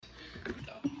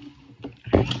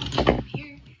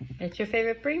It's your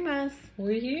favorite primas.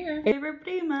 We're here. Favorite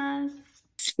primas.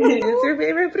 It's your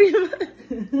favorite prima. What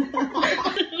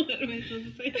am I supposed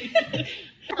to say?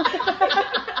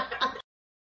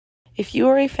 If you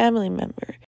are a family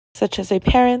member, such as a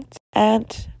parent,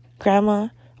 aunt, grandma,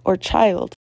 or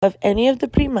child of any of the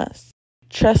primas,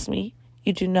 trust me,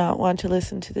 you do not want to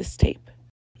listen to this tape.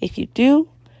 If you do,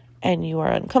 and you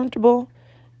are uncomfortable,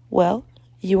 well,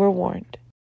 you are warned.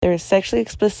 There is sexually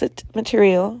explicit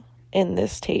material in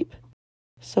this tape.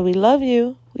 So we love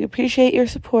you, we appreciate your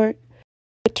support,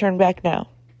 but turn back now.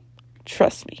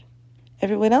 Trust me.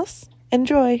 Everyone else,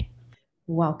 enjoy.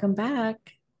 Welcome back.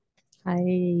 Hi.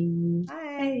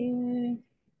 Hi.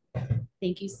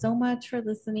 Thank you so much for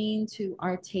listening to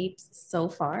our tapes so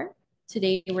far.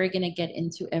 Today, we're going to get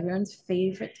into everyone's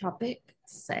favorite topic,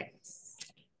 sex.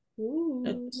 Ooh.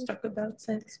 Let's talk about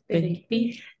sex, Baby.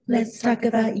 baby. Let's talk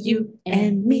about you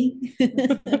and me.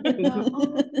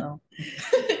 Oh.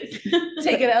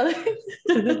 Take it out.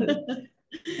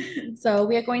 So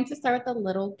we are going to start with a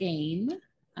little game.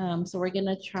 So we're going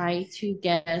to try to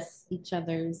guess each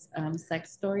other's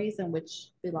sex stories and which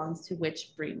belongs to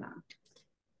which prima.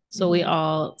 So we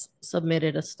all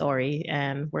submitted a story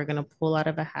and we're gonna pull out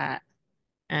of a hat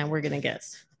and we're gonna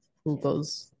guess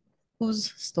whose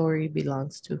story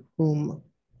belongs to whom.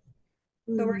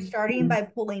 So we're starting by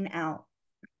pulling out.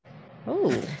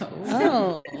 Oh,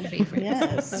 Favorite.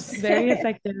 Yes, very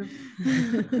effective.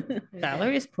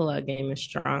 Valerie's pullout game is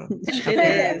strong. It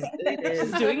is. It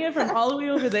is. Doing it from all the way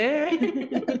over there.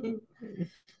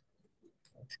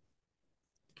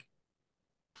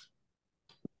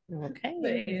 Okay,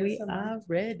 we are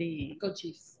ready. Go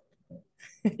Chiefs.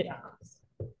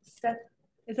 Steph,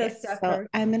 it says Steph So first.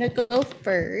 I'm gonna go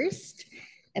first,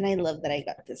 and I love that I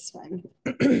got this one.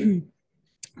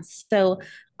 So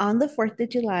on the 4th of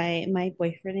July, my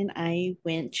boyfriend and I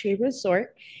went to a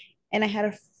resort, and I had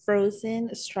a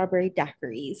frozen strawberry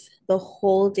daiquiris the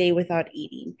whole day without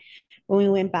eating. When we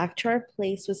went back to our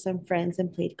place with some friends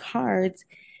and played cards,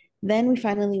 then we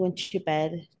finally went to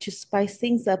bed. To spice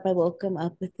things up, I woke him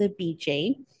up with the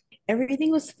BJ.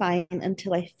 Everything was fine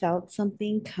until I felt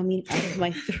something coming out of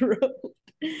my throat.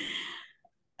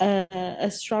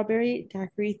 A strawberry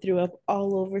daiquiri threw up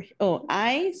all over. Oh,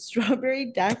 I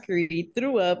strawberry daiquiri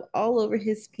threw up all over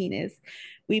his penis.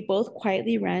 We both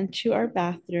quietly ran to our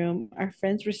bathroom. Our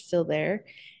friends were still there.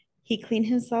 He cleaned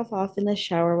himself off in the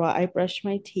shower while I brushed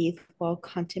my teeth while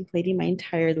contemplating my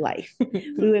entire life.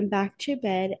 We went back to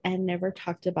bed and never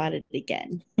talked about it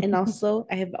again. And also,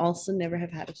 I have also never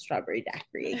have had a strawberry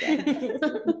daiquiri again.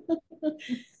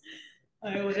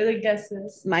 All right, what are the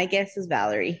guesses? My guess is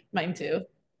Valerie. Mine too.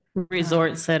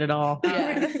 Resort said it all.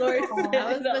 Yeah.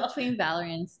 I was between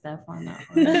Valerie and Steph on that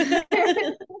one.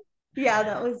 Yeah,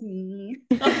 that was me.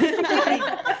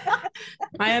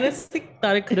 I honestly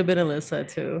thought it could have been Alyssa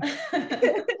too.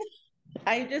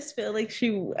 I just feel like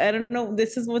I don't know,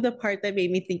 this is what the part that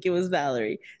made me think it was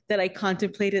Valerie, that I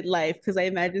contemplated life because I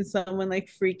imagined someone like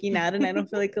freaking out and I don't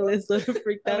feel like Alyssa would have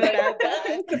freaked out that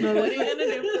bad. What are you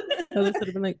gonna do? Alyssa would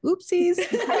have been like, oopsies.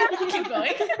 Keep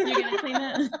going. You're gonna clean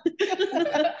it?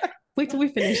 Wait till we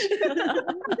finish.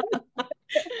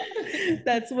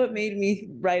 That's what made me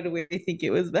right away think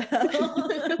it was Val.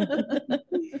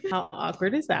 How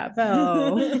awkward is that,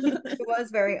 Val? It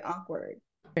was very awkward.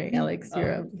 Okay, Alex,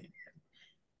 you're up.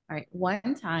 All right.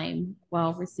 One time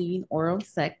while receiving oral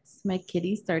sex, my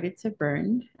kitty started to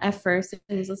burn. At first, it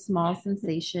was a small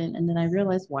sensation, and then I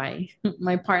realized why.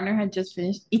 My partner had just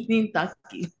finished eating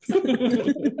takis.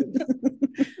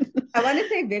 I want to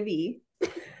say Vivi.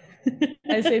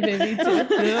 I say Vivi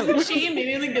too. She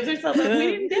immediately gives herself like,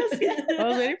 we didn't guess yet. I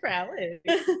was waiting for Alex.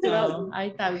 No, I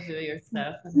thought it was really your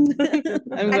stuff.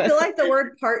 I feel like the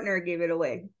word partner gave it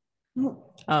away.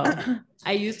 Oh,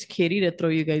 I used kitty to throw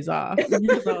you guys off. So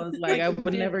I was like, I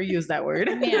would never use that word.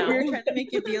 Yeah. We were trying to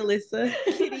make it be Alyssa.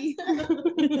 Kitty.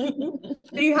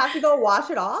 Do you have to go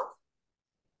wash it off?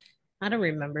 I don't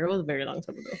remember. It was a very long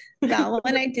time ago. That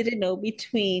one I didn't know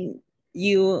between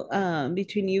you,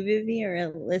 Vivi or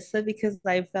Alyssa, because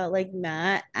I felt like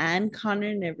Matt and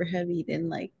Connor never have eaten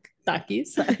like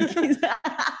Takis.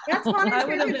 That's I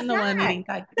would have been the one eating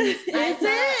takis. Is it?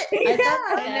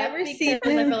 I never never seen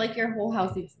because I it. feel like your whole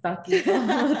house eats takis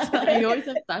all the time. You always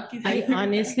have takis. I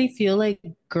honestly feel like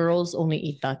girls only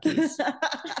eat takis.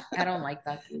 I don't like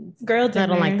takis. Girl I dinner.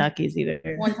 don't like takis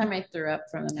either. One time I threw up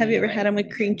from them. Have you ever anyway. had them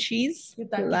with cream cheese?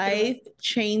 With Taki Life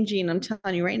changing. I'm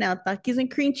telling you right now, Takis and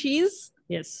cream cheese.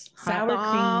 Yes. Sour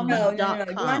Bomb. cream. No. Do you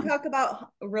want .com. to talk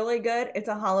about really good? It's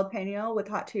a jalapeno with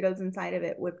hot Cheetos inside of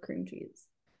it with cream cheese.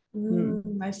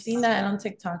 I've seen that on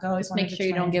TikTok. I always Just make wanted to sure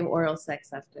you try don't it. give oral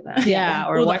sex after that. Yeah,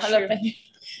 or Ooh, the wash your jalapeno.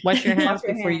 hands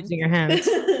your before hands. using your hands.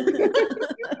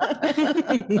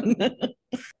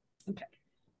 Okay.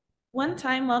 One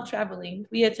time while traveling,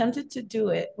 we attempted to do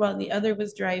it while the other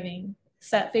was driving,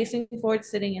 sat facing forward,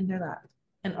 sitting in her lap,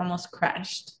 and almost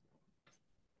crashed.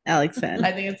 Alex said.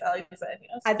 I think it's Alex said,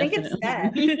 yes. I think it's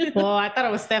Steph. Well, I thought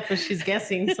it was Steph, but she's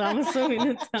guessing, so I'm assuming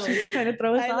it's Alex. Trying to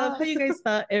throw us I love off. how you guys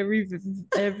thought every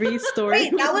story.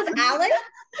 Wait, that was Alex?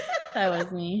 That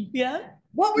was me. Yeah.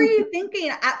 What were you thinking?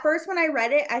 At first, when I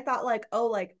read it, I thought like, oh,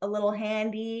 like a little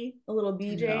handy, a little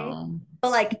BJ, No.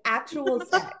 but like actual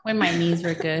sex. When my knees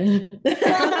were good.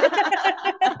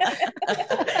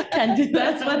 Can't do that.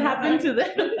 That's what happened to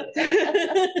them.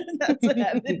 That's what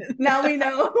happened. Now we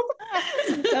know.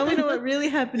 Now we know what really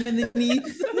happened in the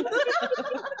knees.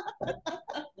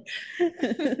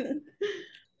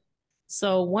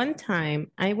 So one time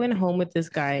I went home with this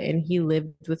guy and he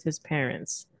lived with his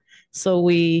parents. So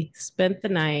we spent the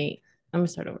night. I'm gonna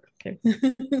start over. Okay.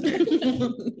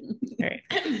 All right.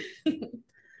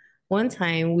 One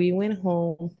time we went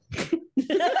home.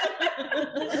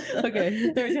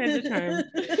 Okay, third time's a charm.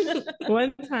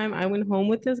 One time I went home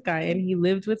with this guy and he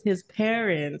lived with his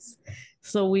parents.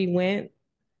 So we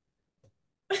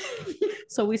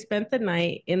spent the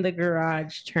night in the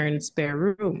garage turned spare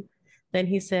room. Then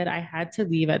he said I had to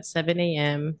leave at 7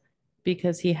 a.m.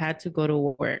 because he had to go to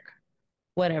work.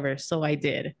 Whatever, so I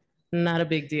did. Not a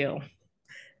big deal.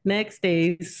 Next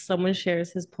day, someone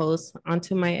shares his post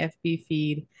onto my FB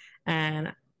feed,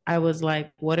 and I was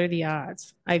like, what are the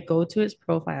odds? I go to his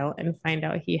profile and find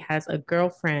out he has a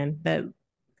girlfriend that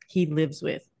he lives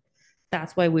with.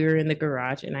 That's why we were in the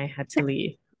garage and I had to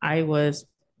leave. I was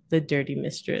the dirty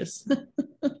mistress.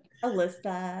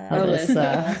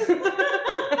 Alyssa.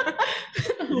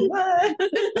 What?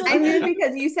 I knew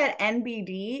because you said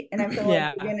NBD, and I feel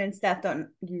Yeah. like Megan and Steph don't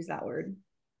use that word.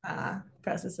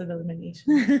 Process of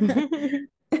elimination.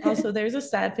 Also, there's a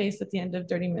sad face at the end of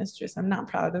Dirty Mistress. I'm not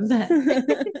proud of that.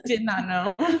 Did not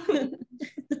know.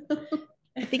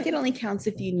 I think it only counts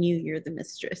if you knew you're the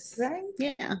mistress. Right?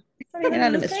 Yeah. You're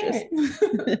not a mistress.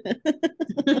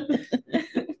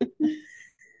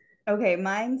 Okay,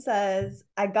 mine says,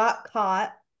 I got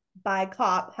caught by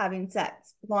cop having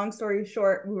sex. Long story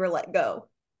short, we were let go.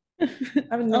 I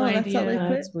have no that's how they idea. put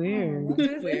That's weird. Who's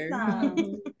this Weird.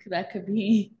 That could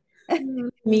be.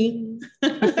 Me.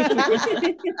 Put two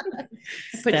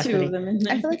Stephanie. of them in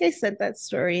there. I feel like I said that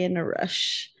story in a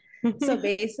rush. So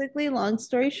basically, long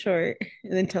story short,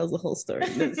 and then tells the whole story.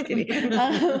 No, just kidding.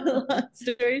 Long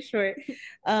story short,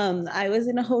 I was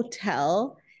in a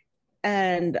hotel,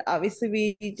 and obviously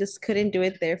we just couldn't do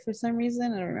it there for some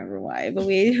reason. I don't remember why, but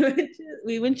we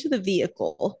went to the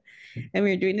vehicle, and we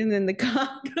were doing it in the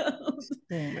cop goes,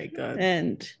 Oh my God.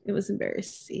 and it was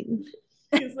embarrassing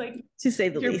He's like, to say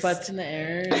the Your least. butt's in the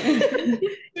air.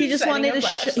 He just shining wanted a to.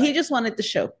 flashlight. He just wanted the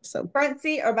show. So Front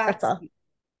seat or back that's all. seat?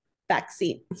 Back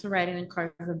seat. It's a riding in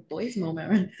car is a boys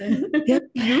moment right there. Yep.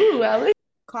 you, Alex.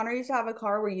 Connor used to have a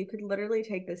car where you could literally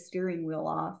take the steering wheel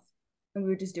off, and we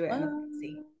would just do it in the front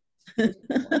seat.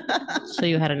 So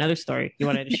you had another story you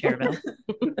wanted to share about?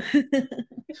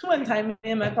 One time, me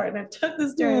and my partner took the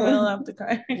steering wheel off the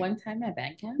car. One time at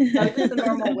band camp. That was just a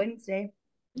normal Wednesday.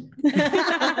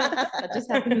 That just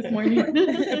happened this morning.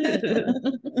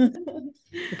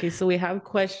 Okay, so we have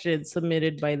questions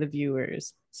submitted by the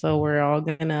viewers. So we're all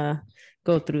gonna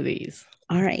go through these.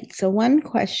 All right. So one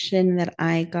question that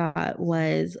I got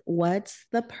was, what's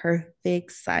the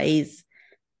perfect size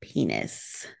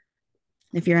penis?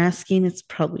 If you're asking, it's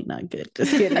probably not good.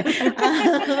 Just kidding.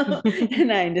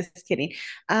 No, I'm just kidding.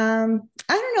 I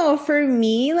don't know. For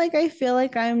me, like I feel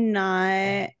like I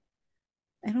don't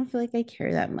feel like I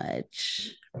care that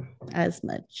much, as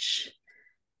much.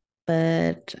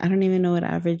 But I don't even know what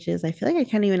average is. I feel like I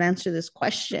can't even answer this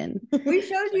question. We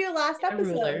showed you last A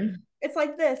ruler. episode. It's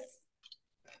like this.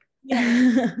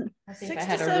 Yeah. I think 6 I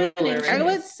had to a 7 ruler. inches. I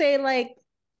would say like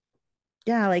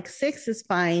 6 is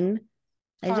fine.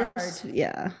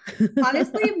 Yeah.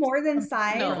 Honestly, more than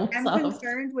size, No, I'm soft.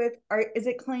 concerned with, is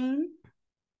it clean?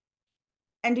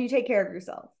 And do you take care of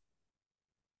yourself?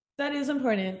 That is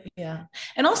important. Yeah.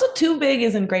 And also, too big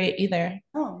isn't great either.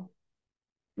 Oh.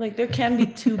 Like, there can be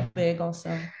too big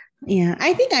also. Yeah,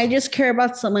 I think I just care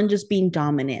about someone just being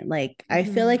dominant. Like I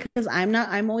feel Mhm. like because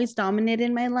I'm always dominant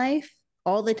in my life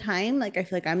all the time. Like I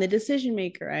feel like I'm the decision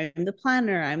maker, I'm the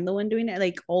planner, I'm the one doing it,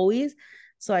 like always.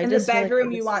 So I In just the feel like I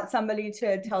bedroom, you just- want somebody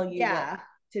to tell you yeah, what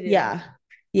to do. yeah.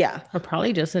 Yeah. Or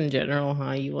probably just in general,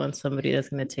 huh? You want somebody that's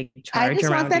going to take I charge just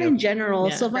want around that you. in general.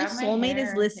 Yeah. So if my Grab my soulmate is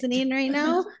hair. listening right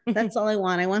now, that's all I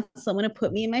want. I want someone to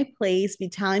put me in my place, be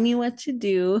telling me what to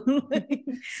do.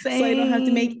 So I don't have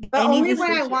to make But any only when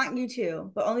I decision. want you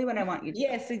to. But only when I want you to.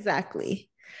 Yes, exactly.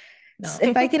 No.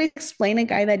 If I could explain a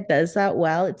guy that does that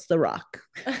well, it's The Rock.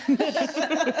 So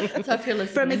if you're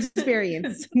From listening,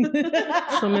 experience.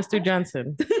 So, Mr.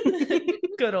 Johnson.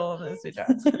 Good old Mr.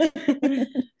 Johnson.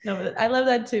 No, but I love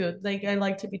that too. Like I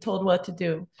like to be told what to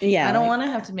do. Yeah. I don't want to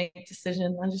have to make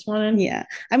decisions. I just want to. Yeah.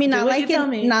 I mean, Do not what you like tell in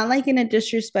me. not like in a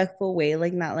disrespectful way,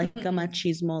 like not like a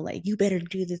machismo, like you better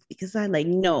do this because I like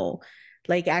no.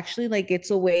 Like actually, like it's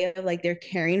a way of like they're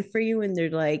caring for you and they're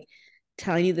like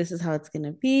telling you this is how it's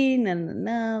gonna be. No, no,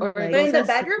 no. Or But Like, in the Those are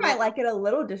bedroom, I like it a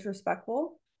little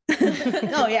disrespectful.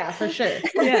 oh yeah, for sure.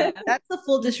 Yeah. That's the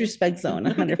full disrespect zone,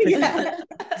 100%. Yeah.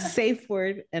 Safe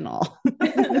word and all.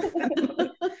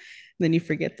 Then you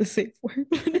forget the safe word.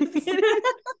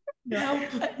 No,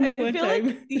 I One feel like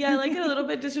time. I like it a little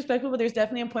bit disrespectful, but there's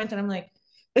definitely a point that I'm like,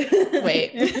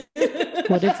 wait.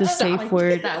 What if the Stop. safe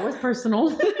word? that was personal.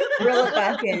 Reel it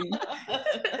back in.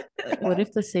 What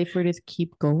if the safe word is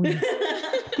keep going?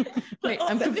 Wait,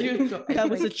 I'm confused. That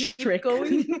was a Keep trick.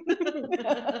 going.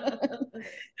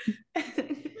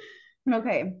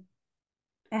 Okay.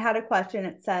 I had a question.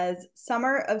 It says,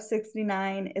 Summer of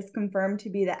 69 is confirmed to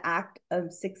be the act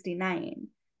of 69.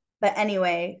 But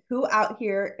anyway, who out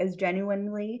here is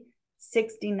genuinely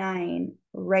 69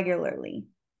 regularly?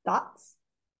 Thoughts?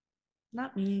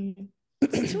 Not me.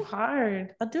 It's too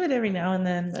hard. I'll do it every now and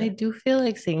then. I do feel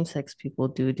like same-sex people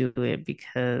do it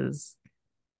because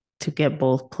to get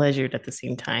both pleasured at the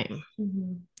same time.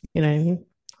 Mhm. You know what I mean?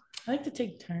 I like to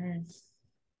take turns.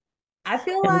 I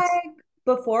feel And like it's-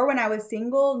 before when I was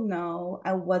single, no,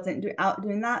 I wasn't out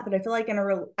doing that. But I feel like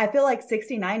I feel like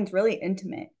 69 is really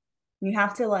intimate. You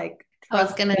have to like I was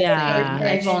trust gonna the say, Yeah. person.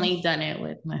 I've only done it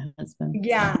with my husband.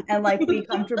 Yeah, and like be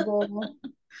comfortable.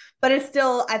 But it's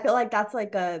still, I feel like that's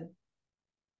like a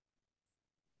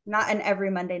not an every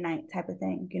Monday night type of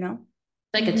thing, you know?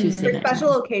 Like a Mhm. Tuesday For night.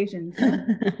 special occasions.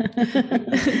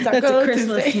 That's Taco a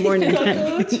Christmas Tuesday. morning.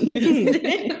 Taco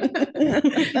Tuesday.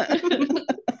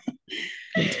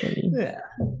 That's funny. Yeah.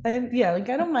 And yeah, like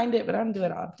I don't mind it, but I don't do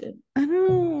it often. I don't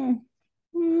know.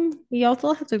 You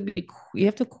also have to you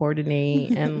have to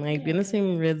coordinate and like be in the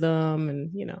same rhythm and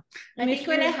you know. I think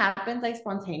when it happens like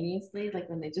spontaneously, like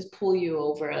when they just pull you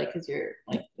over, like because you're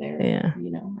like there, Yeah.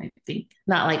 you know, I think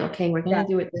not like okay, we're gonna Yeah.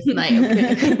 do it this night.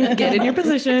 Okay, Get in your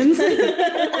positions.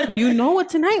 You know what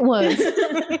tonight was.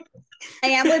 I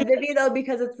am with Vivi though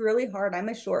because it's really hard. I'm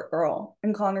a short girl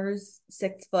and Connor's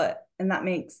 6 foot, and that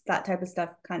makes that type of stuff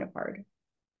kind of hard.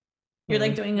 You're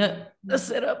like doing a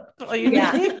sit up.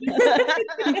 Yeah.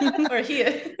 Or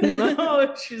here.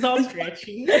 No, she's all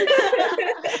stretchy.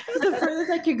 The furthest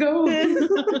I could go.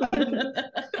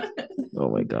 Oh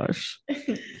my gosh.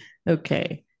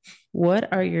 Okay.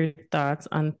 What are your thoughts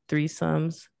on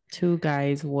threesomes? 2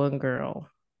 guys, 1 girl.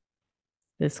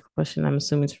 This question, I'm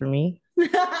assuming, is for me.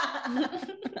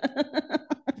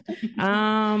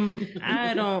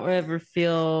 I don't ever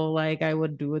feel like I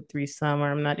would do a threesome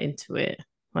or I'm not into it.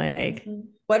 Like,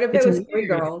 What if it It's was 3 weird.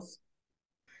 girls?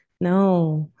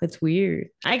 no, it's weird.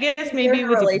 I guess You're maybe in it a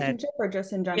would depend. relationship or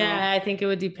just in general? Yeah, I think it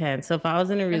would depend. So if I was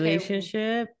in a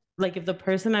relationship, like if the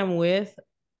person I'm with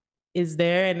is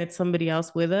there and it's somebody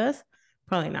else with us,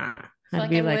 probably not. So I'd like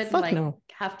be I like, would fuck like no.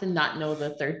 have to not know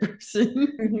the third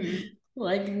person. Mhm.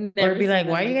 Like Or never be see like,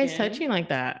 them why are you guys again. touching like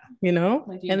that? You know?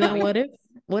 Like, you And know, then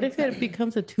what if it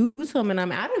becomes a twosome and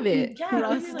I'm out of it?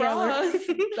 Ross Geller.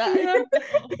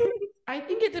 I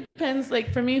think it depends,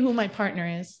 like for me, who my partner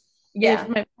is. Yeah. If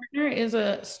my partner is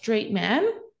a straight man,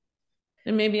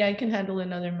 then maybe I can handle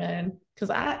another man because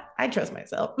I trust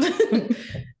myself. But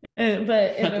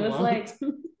if it was like,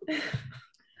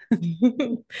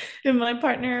 if my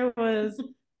partner was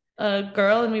a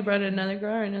girl and we brought another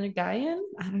girl or another guy in,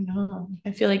 I don't know.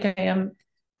 I feel like I am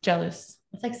jealous.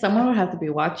 It's like someone would have to be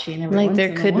watching. Every Like once there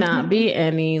in a could while. not be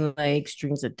any like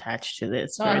strings attached to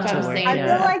this No, for it that's to what I'm work. saying. I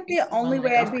Yeah. feel like the Someone only like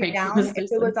way I'd off be Craigslist down or if it was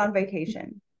something. on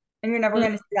vacation. And you're never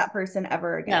going to see that person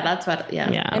ever again. Yeah, that's what. Yeah,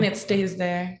 Yeah. And it stays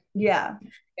there. Yeah. You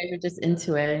guys are just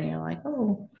into it, and you're like,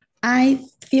 oh, I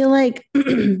feel like,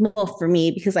 well, for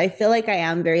me, because I feel like I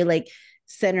am very like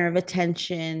center of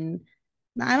attention.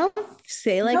 I don't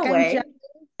say like No I'm way.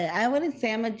 jealous. I wouldn't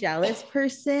say I'm a jealous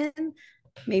person.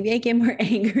 Maybe I get more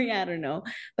angry. I don't know.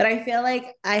 But I feel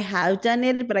like I have done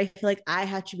it, but I feel like I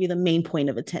have to be the main point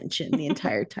of attention the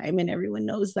entire time. And everyone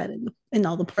knows that in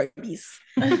all the parties.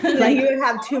 Like you would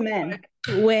have 2 men.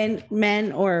 When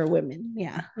men or women.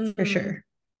 Yeah, for Mhm. sure.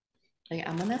 Like,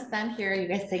 I'm gonna stand here. You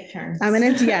guys take turns.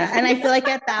 Yeah, and I feel like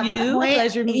at that You point,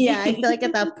 pleasure me. yeah, I feel like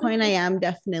at that point I am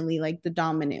definitely like the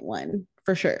dominant one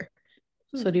for sure.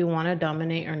 So do you want to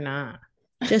dominate or not?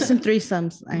 Just in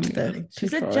threesomes, I'm the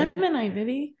She's a controller. Gemini,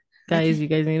 Vivi. Guys, you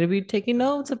guys need to be taking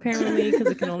notes apparently because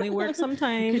it can only work We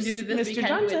sometimes. can do this. We Mr.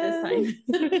 can't do it Johnson.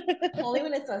 this time. Only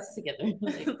when it's us together.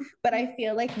 Like, But I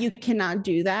feel like you cannot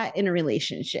do that in a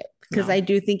relationship because No. I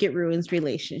do think it ruins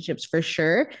relationships for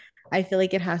sure. I feel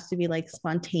like it has to be like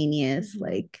spontaneous,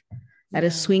 like at Yeah.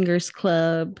 a swingers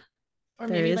club. Or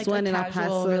There maybe is like a one in El casual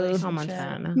Paso. relationship. Oh,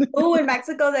 Montana. Oh, in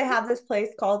Mexico, they have this place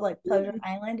called like Pleasure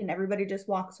Island, and everybody just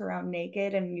walks around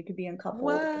naked, and you could be in couples.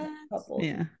 What? Couples.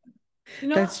 Yeah. You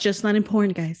know, That's just not in porn,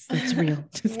 guys. That's real.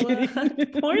 Just what?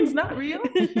 kidding. Porn's not real.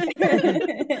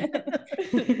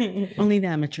 Only the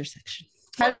amateur section.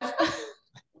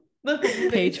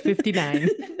 Page 59.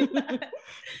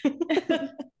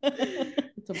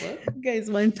 it's a book. Guys,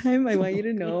 one time I want you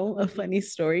to know a funny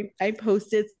story. I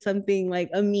posted something like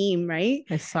a meme, right?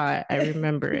 I saw it. I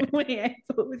remember it. Wait, I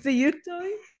posted you,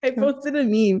 Tony? I posted a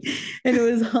meme and it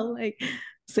was all like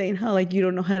saying how like you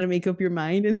don't know how to make up your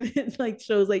mind, and it like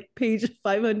shows like page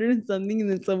 500 and something, and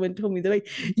then someone told me they're like,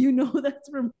 you know, that's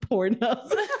from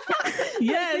Pornhub.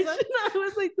 Yes, I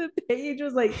was like the page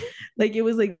was like it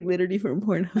was like literally from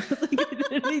Pornhub. Like,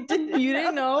 I literally didn't You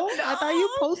didn't know? I thought you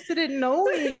posted it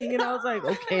knowing. And I was like,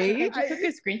 okay. I just took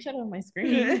a screenshot of my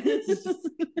screen.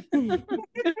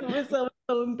 I was so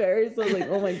embarrassed. I was like,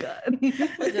 oh my God.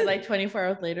 Was it like 24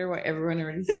 hours later where everyone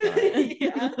already saw it?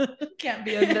 Yeah. Can't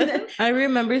be undone. I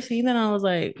remember seeing that and I was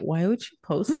like, why would you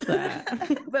post that?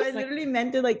 But I literally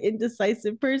meant it like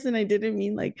indecisive person. I didn't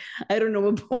mean like I don't know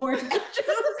what porn.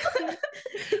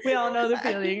 We all know the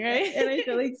feeling, right? And I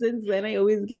feel like since then I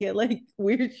always get like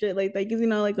weird shit like that because you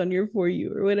know like on your For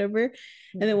You or whatever.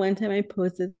 And then one time I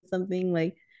posted something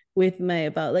like with my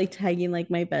about like tagging like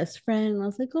my best friend, and I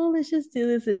was like, oh, let's just do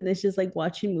this, and it's just like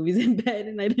watching movies in bed,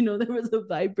 and I didn't know there was a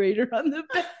vibrator on the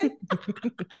bed.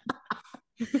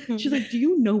 She's like, do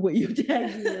you know what you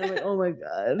tagged me? I'm like, oh my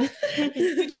God.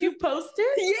 Did you post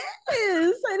it?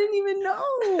 Yes, I didn't even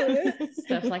know.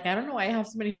 Stuff like, I don't know why I have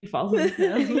so many followers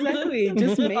now. Exactly.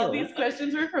 Just All mail. these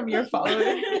questions were from your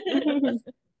followers.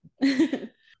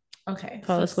 Okay.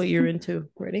 Tell us what you're into.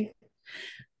 Ready?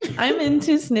 I'm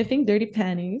into sniffing dirty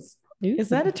panties. Is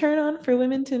that a turn on for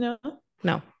women to know?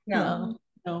 No, No,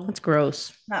 No. that's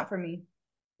gross. not for me.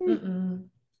 Mm-mm.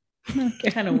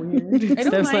 Kind of weird. I don't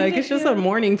Steph's mind like, it, it's just yeah. a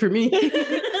morning for me.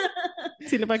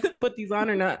 Seeing if I could put these on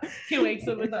or not. He wakes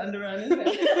up with the underwear on his head.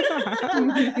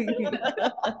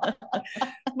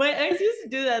 My ex used to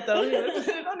do that though. He would put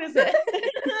it on his head.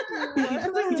 I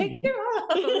was like, take it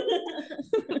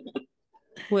off.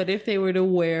 What if they were to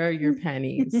wear your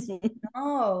panties?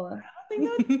 Oh, I don't think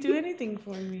that would do anything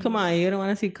for me. Come on, you don't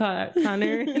want to see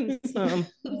Connor in some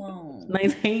no.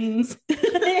 nice Hanes.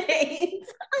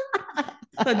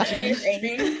 A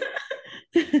G-string.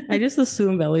 I just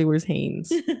assume Belly wears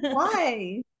Hanes.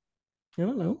 Why? I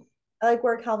don't know. I like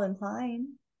wear Calvin Klein.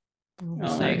 Oh,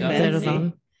 my God. Better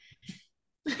than-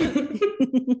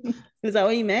 Is that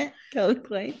what you meant? Calvin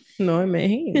Klein? No, I meant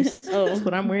Hanes. Oh. That's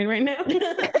what I'm wearing right now.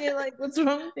 You're like, what's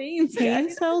wrong with Hanes?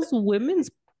 Hanes sells women's.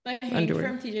 Like Underwear.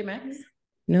 from TJ Maxx.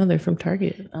 No, they're from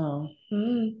Target. Oh.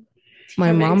 My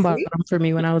TJ mom Maxx bought sweet? them for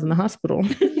me when I was in the hospital.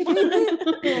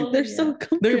 They're so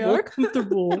comfortable. They are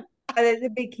comfortable. Are they the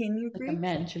bikini Like a briefs?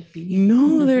 man should be.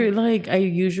 No, they're like, I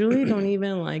usually don't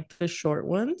even like the short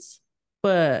ones,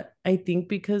 but I think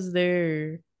because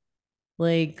they're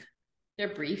like,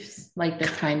 They're briefs. Like they're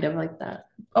kind of like that.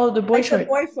 Oh, the boy Like the short.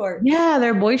 boy shorts. yeah,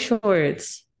 they're boy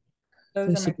shorts. Those They're are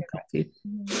my super favorite.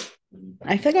 comfy.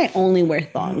 I feel like I only wear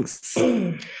thongs.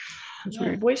 That's Yeah,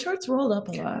 weird. boy shorts rolled up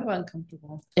a Kind lot. of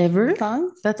uncomfortable. Ever?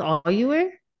 Thongs? That's all you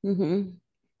wear? Mm-hmm.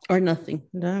 Or nothing.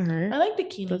 That hurt. I like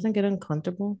bikini. Doesn't get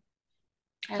uncomfortable.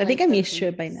 I think I'm used to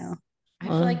it by now. I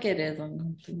feel like it is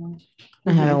uncomfortable.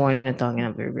 I haven't worn a thong in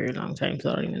a very, very long time,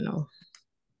 so I don't even know.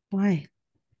 Why?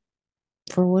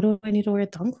 For what do I need to wear a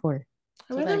thong for?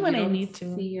 I wear them that when you I don't need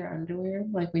to. see your underwear,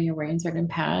 like when you're wearing certain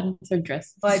pants or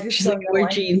dresses. Well, I just She's don't like, know wear why.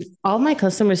 jeans. All my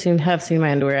customers seem to have seen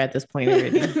my underwear at this point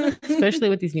already, especially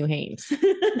with these new Hanes.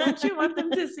 Don't you want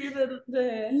them to see the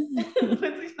what's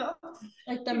it called?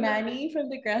 Like the Manny from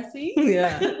Degrassi.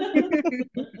 Yeah.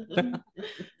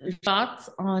 Thoughts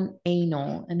on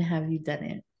anal, and have you done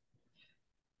it?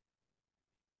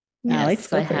 Alex,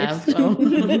 go I have. first. Oh,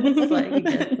 it's like,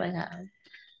 yes, I have.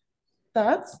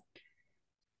 Thoughts?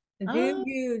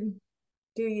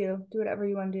 Do whatever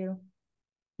you want to do.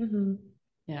 Mm-hmm.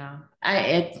 Yeah,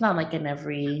 it's not like an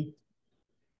every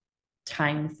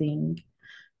time thing.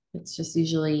 It's just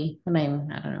usually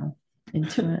when I don't know,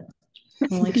 into it.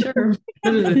 I'm like, sure.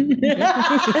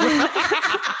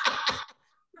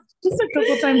 Just a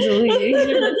couple times a week.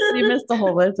 You missed the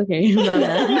whole, but it's okay.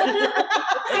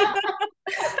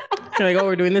 You're like, oh,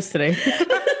 we're doing this today.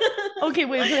 Okay,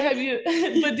 wait,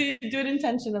 but do you do it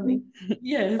intentionally?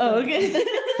 Yes. Oh, okay.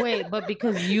 Wait, but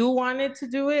because you wanted to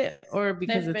do it or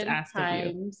because There's it's been asked of you?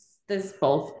 times. There's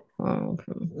both. Oh,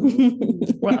 okay.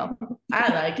 Well,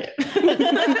 I like it.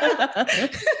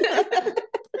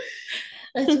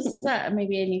 It's just that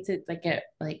maybe I need to like get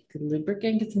like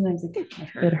lubricant because sometimes it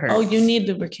hurts. It hurts. Oh, you need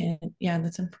lubricant. Yeah,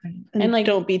 that's important. And like,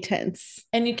 don't be tense.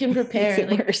 And you can prepare Makes it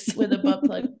like worse. with a butt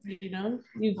plug,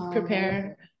 you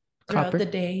prepare throughout Copper. the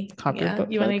day. Copper Yeah,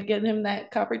 butt you want to plug. get him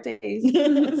that copper taste.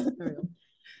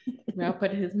 I'll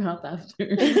put it in his mouth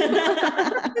after.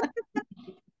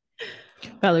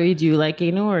 Valerie, do you like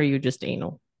anal or are you just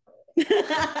anal?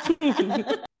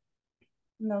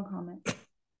 No comment.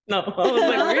 No, I was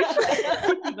like,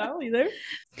 where? Not either.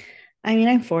 I mean,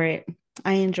 I'm for it.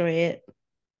 I enjoy it.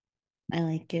 I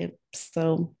like it.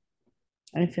 So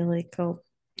I feel like I'll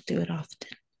do it often.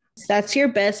 That's your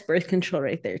best birth control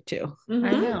right there, too. I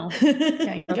know.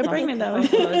 Yeah, get pregnant though.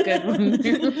 A good one.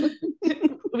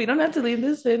 We don't have to leave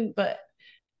this in, but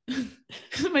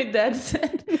my dad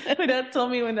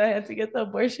told me when I had to get the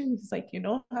abortion, he's like, you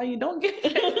know how you don't get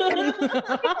pregnant?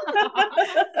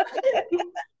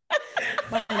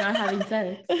 By not having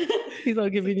sex. He's all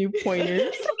giving you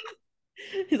pointers.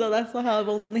 He's like, that's not how I've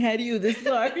only had you this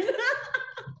hard.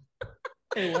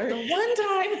 It worked. The one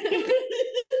time.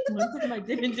 One time I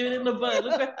didn't do it in the butt.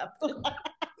 Look what happened.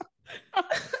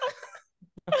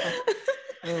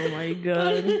 Oh my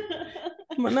god.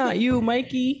 But not you,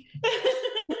 Mikey.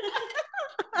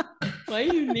 Why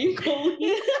are you name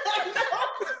calling?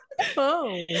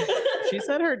 Oh, she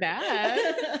said her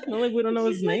dad. No, like we don't know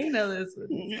his name. No, this was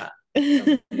not.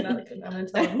 I'm gonna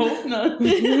tell him. Hope not.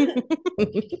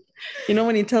 You know,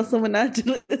 when you tell someone not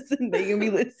to listen, they can be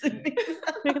listening.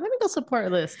 Like, let me go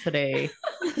support Liz today.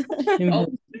 Oh,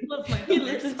 he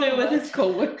listens to it with his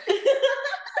coworker.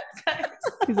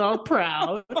 He's all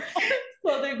proud.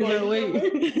 So they're He's like, going,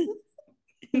 wait.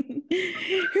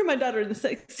 Hear my daughter in the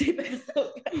sex tape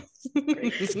episode,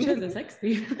 guys. She has a sex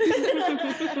tape.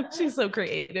 she's so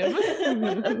creative.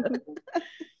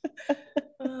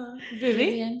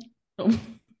 Vivi? Oh,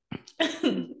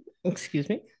 Excuse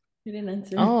me. you didn't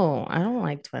answer. Oh, I don't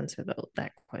like to answer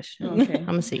that question. Okay. I'm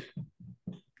gonna see.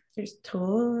 There's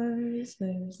toys.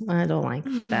 There's I don't like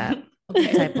that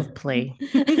Okay. type of play.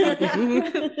 There's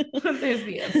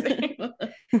the answer.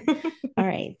 All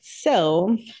right.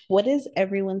 So, what is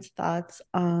everyone's thoughts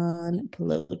on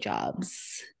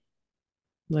blowjobs?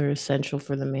 They're essential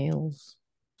for the males.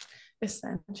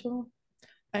 Essential.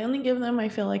 I only give them, I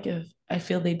feel like if I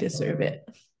feel they deserve it.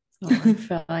 Oh, I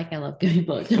felt like I love giving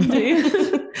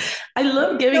blowjobs. I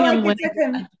love giving them when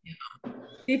Do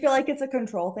you feel like it's a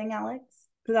control thing, Alex?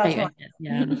 Because that's what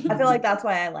Yeah. I feel like that's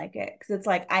why I like it. Because it's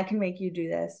like I can make you do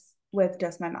this with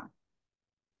just my mouth.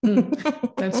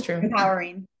 That's true.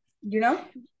 Empowering. You know?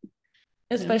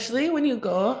 Especially when you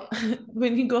go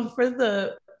for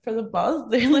the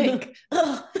balls, they're like,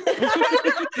 oh.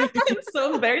 It's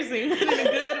so embarrassing, but in a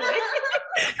good way.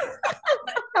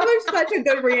 That was such a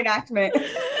good reenactment.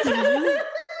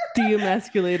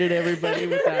 Deemasculated everybody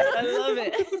with that. I love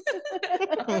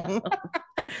it.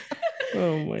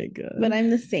 Oh my god. But I'm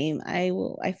the same. I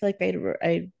feel like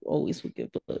I always will give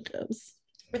blowjobs.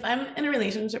 If I'm in a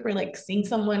relationship or like seeing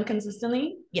someone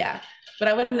consistently, yeah. But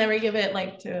I would never give it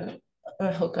like to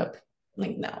a hookup.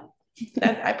 Like, no.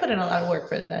 I put in a lot of work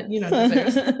for that. You know,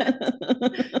 deserves.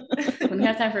 When you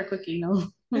have time for a quickie, no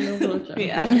blowjob.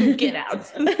 Yeah, get out.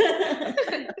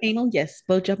 Anal, yes.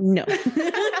 Blowjob, no.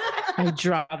 I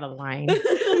draw the line.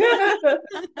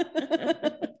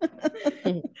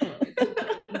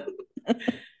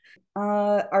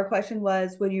 Our question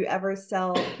was, would you ever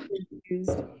sell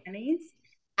used pennies?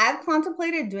 I've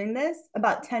contemplated doing this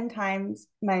about 10 times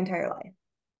my entire life.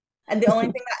 And the only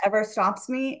thing that ever stops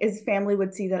me is family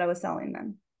would see that I was selling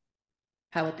them.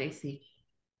 How would they see?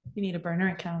 You need a burner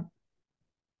account.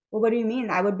 Well, what do you mean?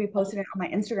 I would be posting it on my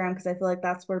Instagram because I feel like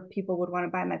that's where people would want to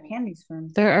buy my panties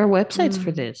from. There are websites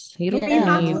for this. You don't You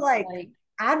have need to like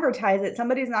advertise it.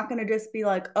 Somebody's not going to just be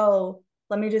like, oh,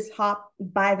 let me just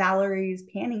buy Valerie's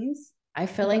panties. I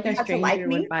feel like You a have to like stranger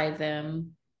me? would buy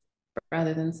them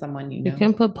rather than someone you You know.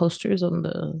 can put posters on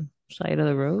the side of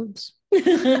the roads.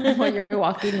 While you're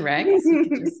walking Rex, you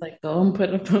can just like go and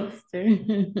put a poster.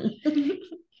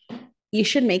 You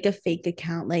should make a fake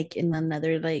account like in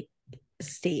another like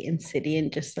state and city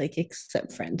and just like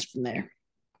accept friends from there.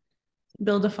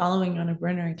 Build a following on a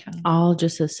burner account. All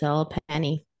just to sell a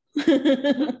penny.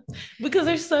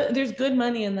 Because there's good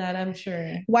money in that, I'm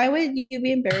sure. Why would you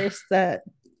be embarrassed that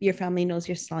your family knows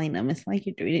you're selling them? It's not like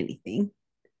you're doing anything.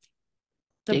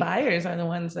 The buyers are the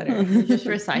ones that are Just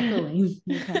recycling.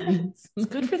 it's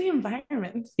good for the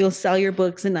environment. You'll sell your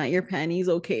books and not your panties.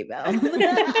 Okay, Val.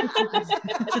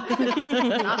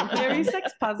 Very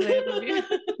sex positive of you.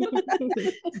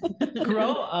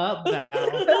 Grow up, Val.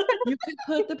 You could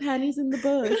put the panties in the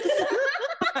books.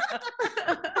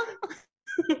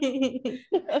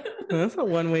 That's not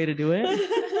one way to do it.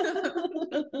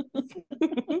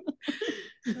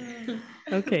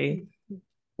 Okay.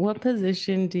 What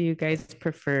position do you guys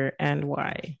prefer and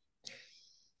why?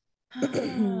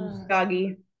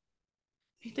 Doggy.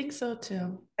 I think so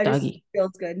too. Doggy.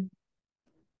 Feels good.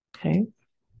 Okay.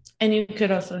 And you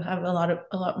could also have a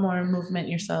lot more movement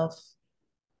yourself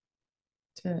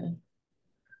to,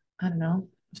 I don't know,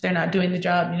 if they're not doing the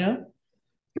job, you know?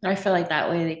 I feel like that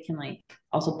way they can like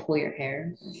also pull your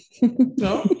hair.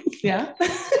 No? Yeah.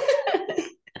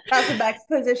 That's the best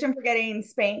position for getting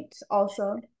spanked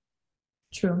also.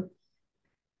 True.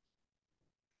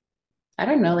 I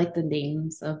don't know like the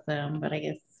names of them, but I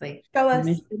guess it's like Show us.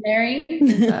 missionary.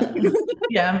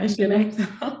 Yeah, missionary.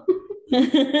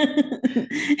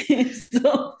 It's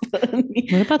so funny.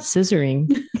 What about scissoring?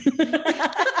 Does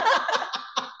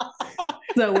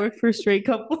that work for straight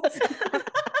couples?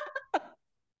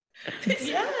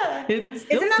 Yeah. It's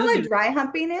still Isn't that what scissoring. dry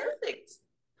humping is? Perfect.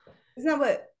 Isn't that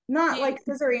what, not like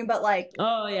scissoring, but like,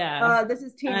 Oh yeah. this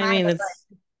is TMI, I mean, but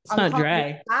it's not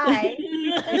dry. I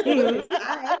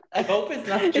hope it's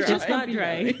not It's just not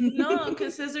dry. No,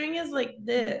 because scissoring is like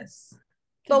this.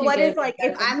 But what is like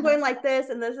if I'm going like this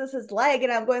and this is his leg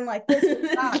and I'm going like this,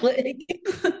 it's not. Like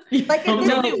if this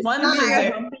No, is his one thigh,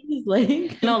 scissor. His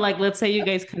leg. No, like let's say you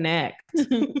guys connect. But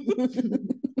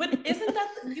isn't that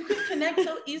you can connect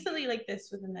so easily like this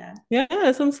with a man? Yeah,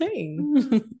 that's what I'm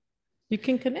saying. You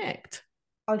can connect.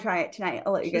 I'll try it tonight.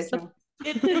 I'll let you guys Just know.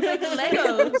 It's like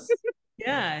Legos.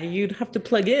 Yeah, you'd have to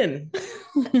plug in.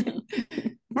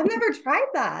 I've never tried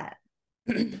that.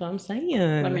 That's what I'm saying.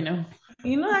 Let me know.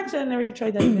 You know, actually, I never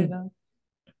tried that either, though.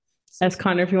 Ask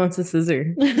Connor if he wants a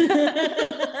scissor.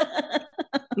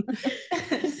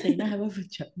 Saying I have a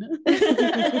vagina.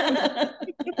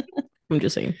 I'm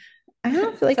just saying. I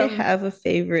don't feel like I have a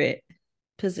favorite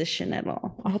position at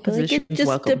all. All I feel like it positions just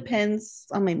welcome. depends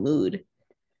on my mood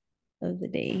of the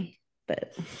day.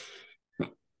 But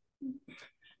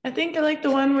I think I like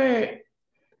the one where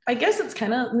I guess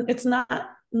it's not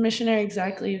missionary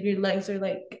exactly. Your legs are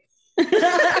like,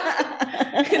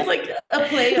 it's like a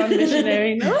play on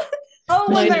missionary, no? Oh,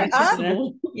 when they're up,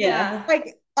 yeah.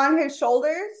 like on his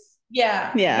shoulders.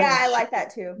 Yeah. Yeah, I like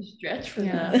that too. Stretch for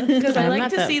Yeah. that. Because I I'm like not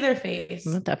to that- see their face.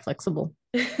 I'm not that flexible.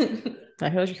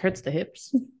 That hurts the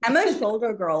hips. I'm a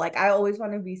shoulder girl. Like I always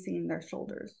want to be seeing their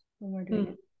shoulders when we're doing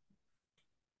it.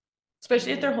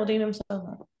 Especially if they're holding themselves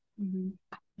up. Mm-hmm.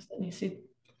 Then you see.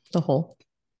 The hole.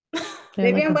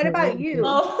 Vivian, what about you?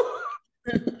 Oh.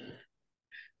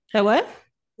 What?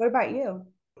 What about you?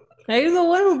 I'm the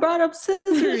one who brought up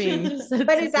scissoring.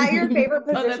 But is that your favorite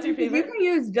Oh, position? that's your 'Cause favorite? You can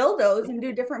use dildos and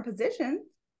do different positions.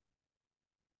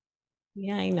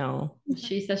 Yeah, I know.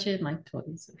 She said she didn't like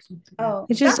toys or something. Oh,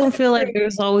 I just don't that's feel like great.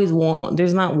 there's always one.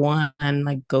 There's not one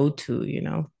like go to. You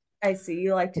know, I see.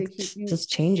 You like to it keep. just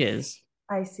changes.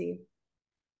 I see.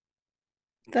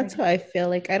 That's how I feel.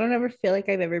 Like I don't ever feel like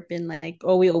I've ever been like,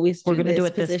 oh, we always We're do gonna do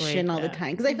this it this way. position all the Yeah.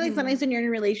 time. Because I feel like sometimes when you're in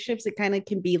relationships, it kind of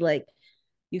can be like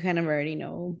you kind of already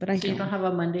know. But I So you don't have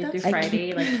a Monday through That's-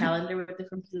 Friday like calendar with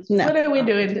different positions? No. What are we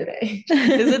doing today?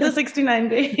 Is it the 69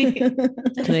 day?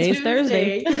 Today's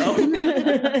Thursday.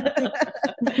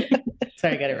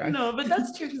 Sorry, I got it wrong. No, but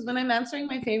that's true because when I'm answering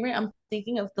my favorite, I'm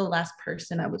thinking of the last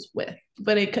person I was with.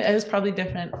 But it was probably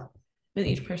different with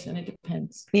each person. It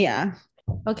depends. Yeah.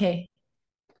 Okay.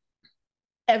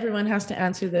 Everyone has to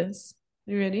answer this.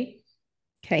 You ready?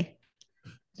 Okay.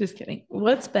 Just kidding.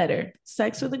 What's better,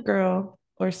 sex with a girl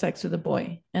or sex with a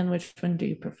boy? And which one do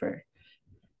you prefer?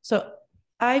 So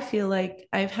I feel like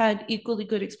I've had equally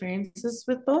good experiences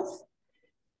with both,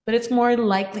 but it's more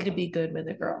likely to be good with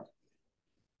a girl.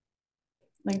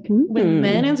 Like with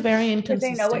men, it's very Because they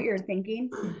inconsistent. know what you're thinking.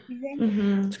 You think?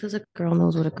 Mhm. It's because a girl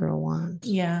knows what a girl wants.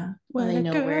 Yeah. Well, they What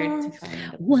a know where girl. to find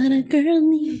them. What a girl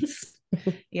needs.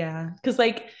 Yeah, because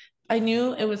like I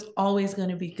knew it was always going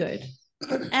to be good,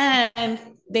 and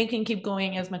they can keep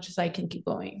going as much as I can keep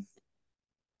going.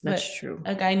 That's But true.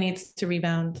 a guy needs to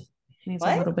rebound. He needs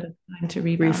What? a little bit of time to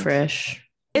rebound. Refresh.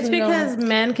 It's No. because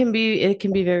men can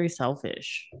be very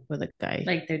selfish with a guy.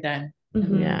 Like they're done.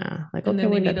 Mhm. yeah, like And okay, then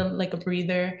we're they need done. like a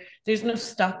breather. There's no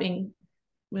stopping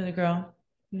with a girl.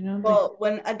 You know, Well,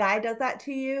 when a guy does that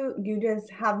to you, you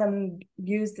just have them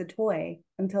use the toy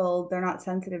until they're not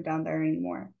sensitive down there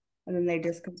anymore. And then they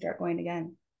just can start going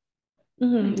again.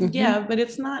 yeah, but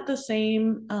it's not the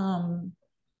same. I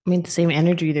mean, the same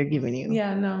energy they're giving you.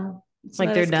 Yeah, no, it's like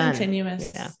not they're as done.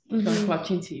 continuous. Yeah. Like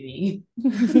watching TV.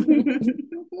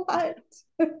 What?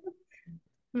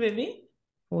 Vivi?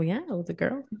 Well, yeah, with a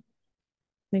girl.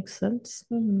 Makes sense,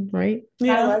 Mm-hmm. right? Not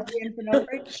a Yeah. lesbian for no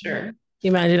break? Sure.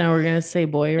 Imagine how we're gonna say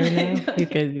boy right now. You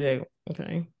could be like,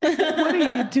 okay. What are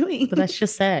you doing? But that's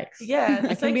just sex. Yeah,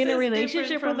 I can be in a sex is relationship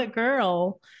different with a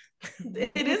girl.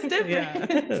 It is different.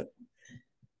 Yeah.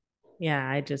 Yeah,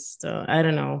 I just I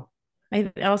don't know.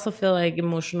 I also feel like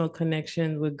emotional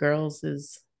connection with girls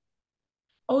is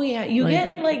Oh yeah, you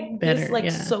like, get like better, this like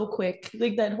yeah. so quick,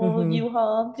 like that whole Mhm.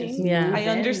 U-Haul thing. Yeah. I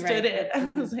understood Right. it. I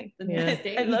was like, the Yeah. next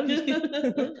day, I love you.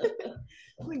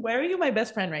 I'm like, why are you my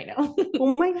best friend right now?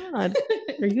 Oh my God.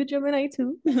 Are you Gemini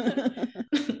too?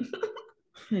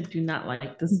 I do not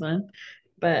like this one.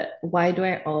 But why do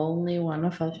I only want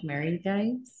to fuck married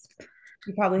guys?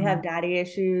 You probably have daddy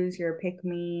issues. You're a pick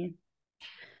me.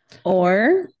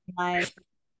 Or Like,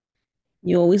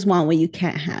 you always want what you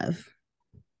can't have.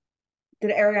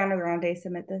 did Ariana Grande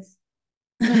submit this?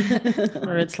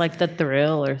 Or it's like the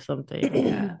thrill or something.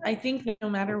 Yeah, I think no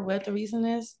matter what the reason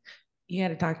is, you got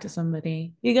to talk to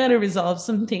somebody. You got to resolve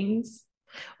some things.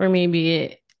 Or maybe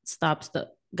it stops the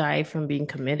guy from being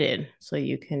committed so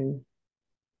you can.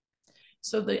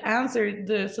 So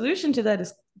the solution to that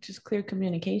is just clear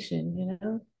communication, you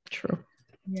know? True.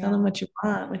 Tell them what you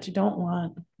want, what you don't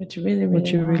want, what you really, What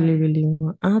really you want. really, really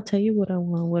want. I'll tell you what I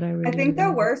want, what I really I think the really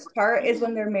want. worst part is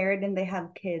when they're married and they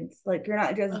have kids. Like, you're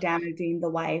not just damaging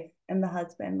the wife and the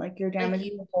husband, like, you're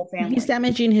damaging the whole family. He's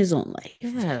damaging his own life.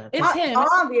 Yeah. It's him.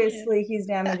 Obviously, he's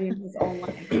damaging his own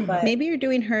life, but Maybe you're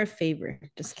doing her a favor.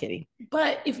 Just kidding.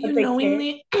 But if you But they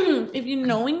knowingly, if you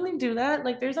knowingly do that,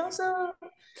 like there's also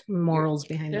Morals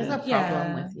behind There's a that. problem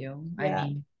Yeah. with you. Yeah. I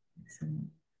mean,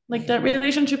 like that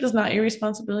relationship is not your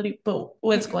responsibility. But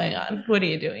what's going on? What are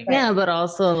you doing? Yeah, but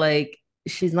also like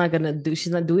she's not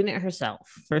doing it herself,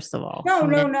 first of all.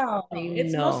 no.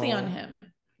 It's mostly on him.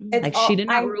 It's Like all- she did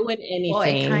not I- ruin anything. well,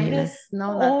 it kind you know? of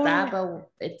not that, but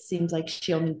it seems like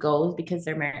she only goes because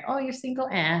they're married. Oh, you're single?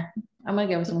 I'm gonna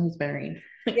get with someone who's married.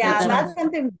 Yeah, that's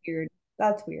something weird.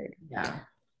 That's weird. Yeah.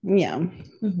 Yeah.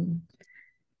 Mm-hmm.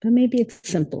 But maybe it's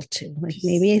simple too. Like Just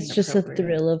maybe it's just a inappropriate.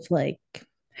 thrill of like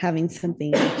having something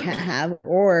you can't have.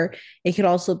 Or it could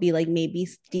also be like maybe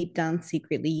deep down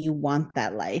secretly you want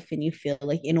that life and you feel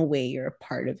like in a way you're a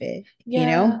part of it. You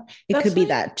know? It that's could be why-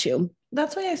 that too.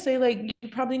 That's why I say like you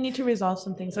probably need to resolve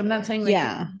some things. I'm not saying like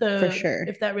Yeah, for sure.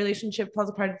 if that relationship falls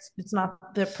apart, it's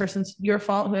not the person's your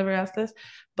fault, whoever asked this,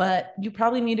 but you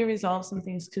probably need to resolve some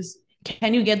things because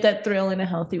can you get that thrill in a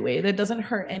healthy way that doesn't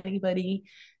hurt anybody?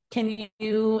 Can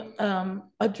you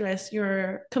address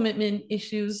your commitment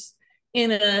issues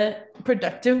in a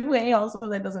productive way also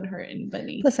that doesn't hurt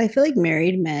anybody? Plus, I feel like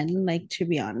married men, like to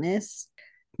be honest,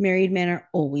 married men are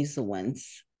always the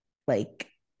ones like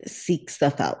seek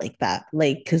stuff out like that,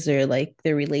 like because they're like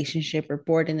their relationship or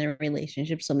bored in their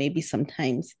relationship. So maybe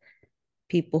sometimes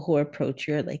people who approach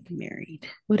you are like married.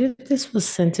 What if this was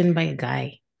sent in by a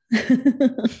guy?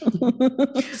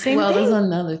 Well, there's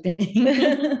another thing.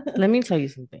 Let me tell you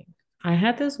something. I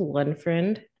had this one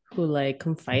friend who like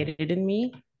confided in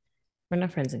me. We're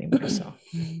not friends anymore, so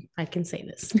I can say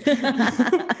this.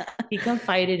 He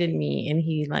confided in me and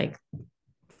he like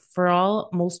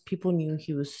most people knew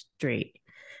he was straight.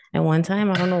 And one time,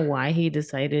 I don't know why he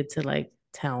decided to like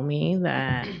tell me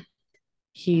that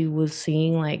he was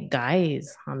seeing like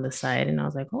guys on the side. And I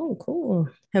was like, oh, cool.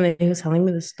 And then he was telling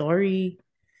me the story.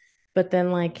 But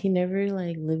then like he never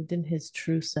like lived in his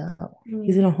true self.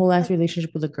 He's in a whole ass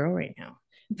relationship with a girl right now.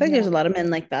 I feel like there's a lot of men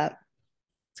like that.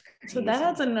 So that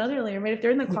adds another layer, right? If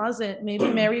they're in the closet, maybe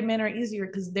married men are easier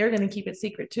because they're going to keep it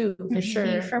secret too, for He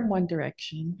sure. from One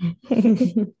Direction.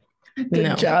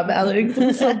 Good job, Alex.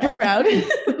 I'm so proud.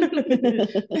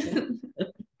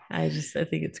 I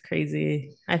think it's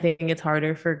crazy. I think it's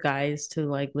harder for guys to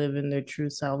like live in their true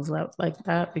selves like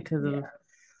that because of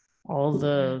all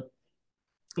the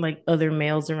like other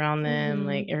males around them,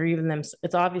 like or even them.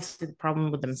 It's obviously the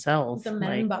problem with themselves. The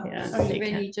man box. Or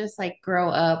even you just like grow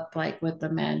up like with a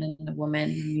man and a woman,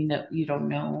 and you know you don't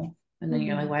know, and then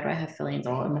you're like, why do I have feelings?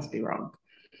 Oh, it must be wrong.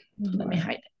 Let me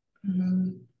hide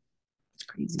it. It's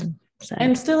crazy. Sad.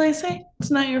 And still, I say it's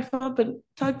not your fault, but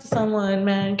talk to someone,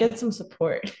 man. Get some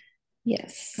support.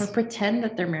 Yes. Or pretend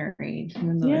that they're married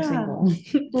even though they're single.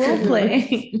 Role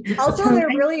play. Also, they're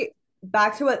really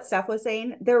back to what Steph was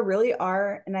saying. There really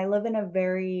are, and I live in a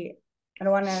very, I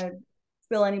don't want to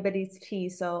spill anybody's tea,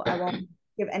 so I won't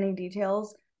give any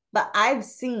details. But I've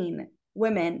seen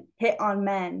women hit on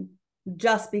men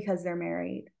just because they're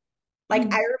married.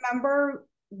 Like, I remember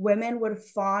women would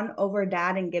fawn over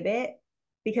Dad and Gibbet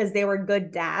because they were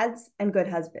good dads and good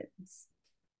husbands.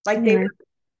 Like, they would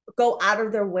go out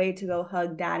of their way to go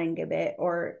hug Dad and Gibbet,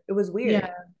 or it was weird.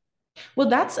 Yeah. Well,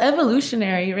 that's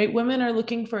evolutionary, right? Women are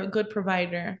looking for a good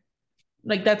provider.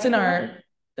 Like that's in our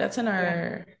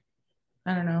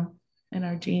I don't know, in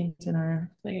our genes, in our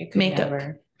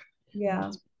makeup.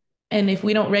 Yeah. And if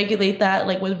we don't regulate that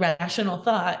like with rational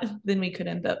thought, then we could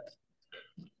end up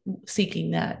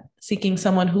seeking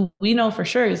someone who we know for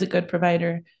sure is a good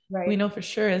provider. Right. We know for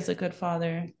sure is a good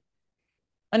father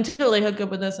until they hook up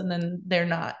with us and then they're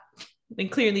not. Then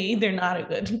clearly they're not a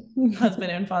good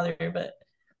husband and father, but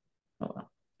oh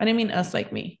well. I didn't mean us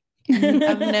like me.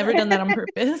 I've never done that on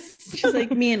purpose. She's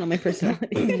like me and all my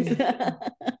personalities.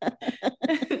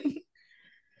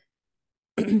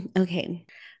 Okay.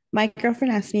 My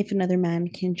girlfriend asked me if another man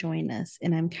can join us,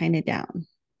 and I'm kind of down.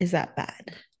 Is that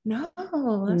bad? No,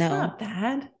 that's not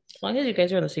bad. As long as you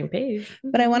guys are on the same page.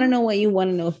 But I want to know what you want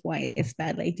to know if why it's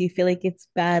bad. Like, do you feel like it's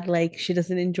bad, like she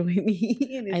doesn't enjoy me?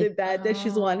 And is it bad that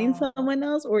she's wanting someone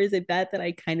else? Or is it bad that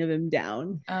I kind of am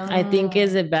down? I think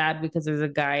is it bad because there's a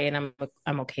guy and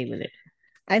I'm okay with it.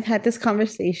 I've had this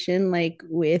conversation like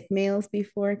with males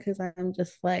before because I'm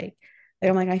just like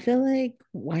I'm like, I feel like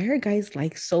why are guys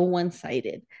like so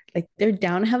one-sided? Like they're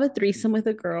down to have a threesome with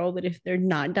a girl, but if they're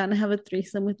not down to have a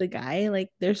threesome with a guy, like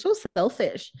they're so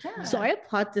selfish. Yeah. So I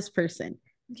applaud this person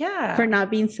Yeah. for not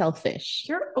being selfish.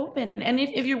 You're open. And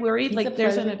if you're worried, like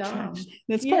there's an attraction.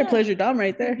 That's probably pleasure dom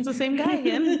right there. It's the same guy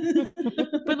again.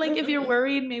 But like if you're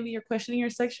worried, maybe you're questioning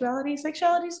your sexuality.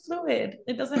 Sexuality is fluid.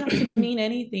 It doesn't have to mean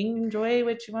anything. Enjoy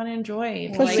what you want to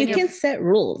enjoy. Plus, you can set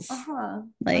rules.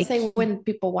 Like, Like, say when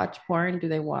people watch porn, do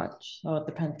they watch? Oh, it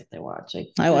depends if they watch. Like,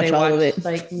 I watch all of it.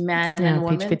 Like man Yeah,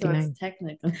 and page woman. So 59. it's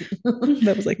technically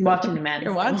that was like watching a man.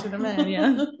 You're watching a man,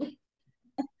 yeah.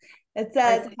 It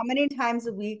says, how many times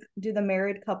a week do the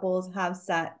married couples have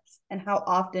sex, and how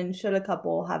often should a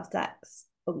couple have sex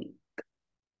a week?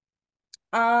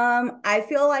 I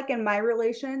feel like in my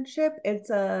relationship, it's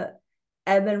a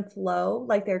ebb and flow.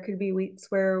 Like there could be weeks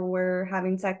where we're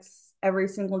having sex every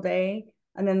single day,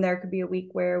 and then there could be a week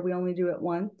where we only do it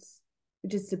once.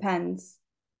 It just depends.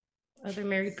 Other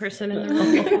married person in the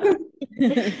room.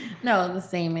 No, the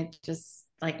same. It just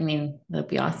like, I mean, it'd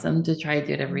be awesome to try to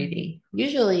do it every day.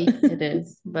 Usually it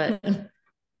is, but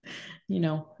you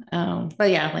know, but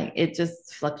yeah, like it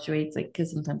just fluctuates, like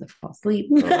because sometimes I fall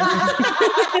asleep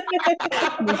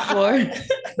before.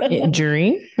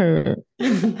 During or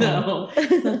No,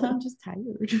 sometimes I'm just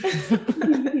tired.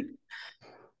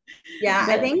 Yeah,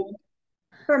 I think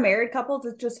for married couples,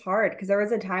 it's just hard because there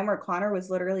was a time where Connor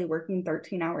was literally working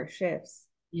 13-hour shifts.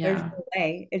 There's Yeah, no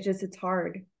way. It's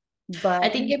hard. But I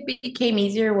think it became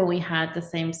easier when we had the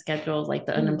same schedule, like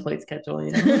the unemployed schedule,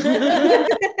 you know.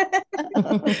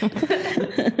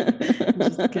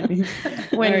 Just kidding.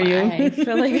 When Are you? I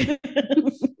feel like,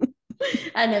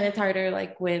 and then it's harder,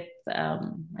 like with,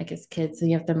 I guess kids, so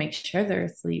you have to make sure they're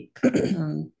asleep,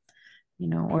 you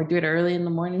know, or do it early in the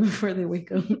morning before they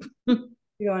wake up. you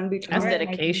don't want to be that's tired.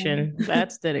 dedication.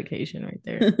 That's dedication right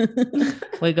there.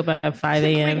 Wake up at 5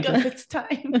 a.m. Wake up, it's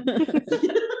time.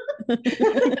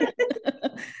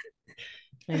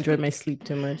 I enjoyed my sleep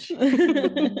too much.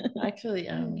 Actually,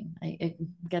 it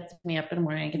gets me up in the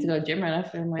morning. I get to go to the gym right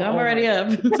after. I'm like, I'm oh already my up.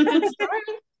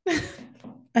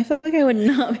 I feel like I would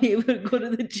not be able to go to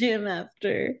the gym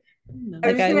after. I was Like,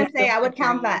 I just gonna would say I would feel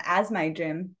count great. that as my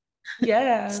gym.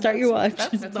 Yeah. Start your watch.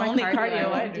 That's That's the my only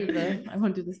cardio. cardio I do. I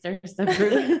won't do the stair step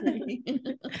really.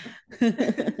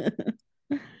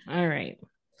 All right.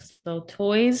 So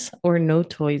toys or no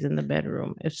toys in the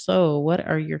bedroom? If so, what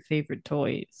are your favorite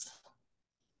toys?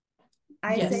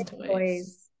 I Yes, say toys.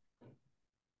 toys.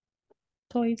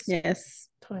 Toys. Yes.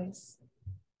 Toys.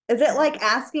 Is it like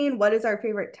asking what is our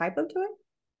favorite type of toy?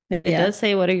 It Yeah. does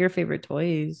say what are your favorite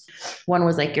toys? One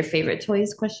was like your favorite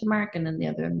toys question mark, and then the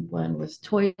other one was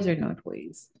toys or no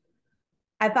toys.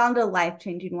 I found a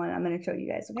life-changing one. I'm gonna show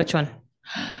you guys. Okay? Which one?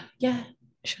 Yeah,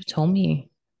 you should have told me.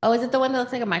 Oh, is it the one that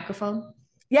looks like a microphone?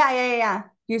 Yeah.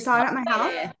 You saw it at my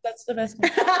house? That's the best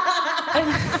one.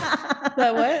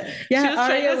 But what? Yeah, She was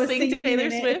trying Aria to was sing singing Taylor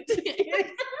in it. Swift.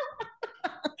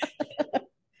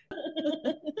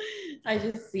 I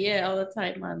just see it all the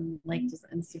time on like just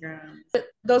Instagram.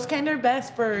 Those kind are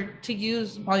best to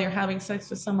use while you're having sex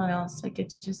with someone else. Like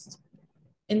it just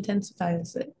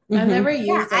intensifies it. I've never used.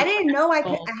 Yeah, I like, didn't know I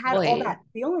full had all toy. that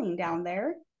feeling down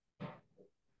there.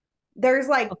 There's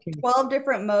like Okay. 12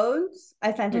 different modes.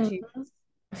 I sent it to you.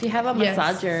 If you have a Yes.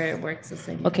 massager, it works the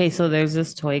same. Okay, so there's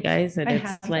this toy, guys, and I it's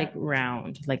have like that.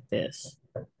 round, like this,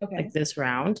 Okay. like this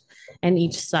round, and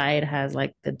each side has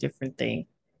like a different thing.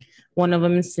 One of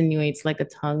them insinuates like a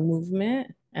tongue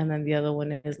movement, and then the other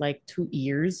one is like two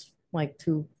ears, like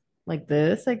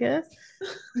this, I guess.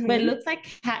 But it looks like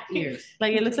cat ears.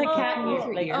 Like it looks like cat Oh,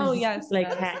 ears. Like oh, yes, like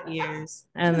yes. cat ears,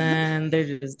 and then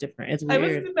they're just different. It's I was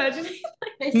weird. imagining.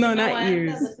 No, not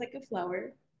ears. That looks like a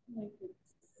flower.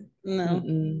 No.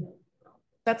 Mm-mm.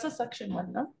 That's a suction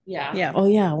one, no? Yeah. Yeah. Oh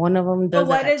yeah, one of them So does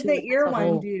what that does too. the It's ear a one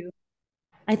whole- do?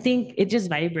 I think it just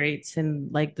vibrates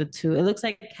and like the two. It looks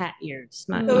like cat ears,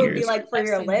 not So it would be ears. like for I've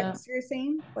your seen lips, you're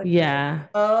saying? Like Yeah,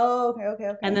 oh, okay, okay,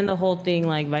 okay. and then the whole thing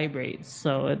like vibrates,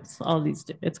 so it's all these.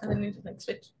 It's And cool. then you just like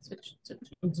switch.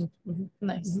 Mhm, mhm,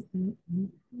 Nice. mhm,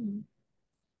 mhm.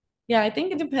 Yeah, I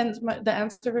think it depends. The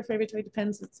answer for favorite toy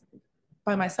depends. It's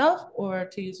by myself or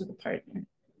to use with a partner.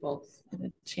 Both. And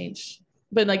it change.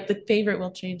 But like the favorite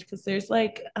will change because there's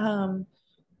like the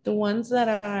ones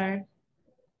that are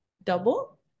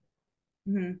double,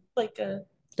 Mhm. like a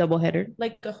Double header.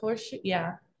 horseshoe,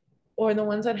 yeah. Or the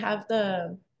ones that have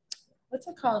the what's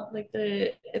it called? Like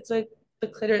it's like the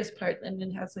clitoris part and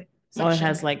it has like Oh, it suction.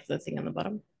 has like the thing on the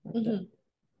bottom. Mhm.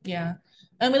 Yeah.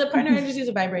 And with a partner, I just use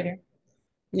a vibrator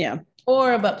Yeah.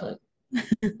 or a butt plug.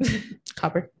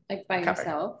 Copper. Like by Cover.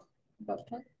 yourself. Butt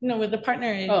plug? No, with the partner,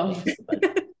 I Oh. use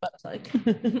the butt plug.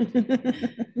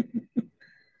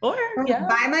 Or yeah,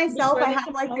 By myself, before I they have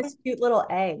come like over. this cute little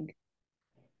egg,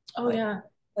 Oh yeah,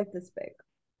 like this big.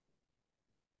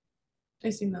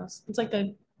 I've seen those. It's like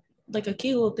a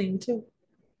kegel thing too.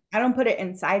 I don't put it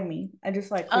inside me. I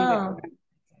just like leave Oh. it in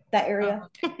that area.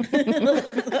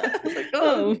 Like,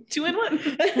 oh, 2 in 1.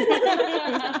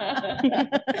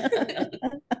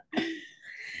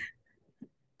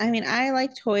 I mean, I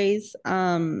like toys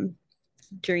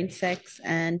during sex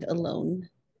and alone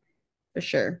for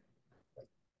sure.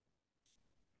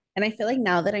 And I feel like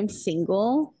now that I'm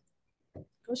single,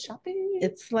 Go shopping.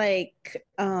 it's like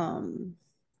I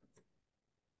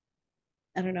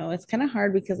don't know, it's kind of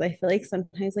hard because I feel like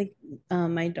sometimes like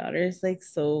my daughter's like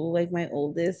so like my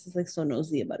oldest is like so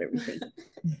nosy about everything.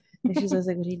 And she's always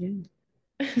like, "What are you doing?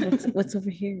 What's over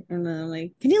here?" And then I'm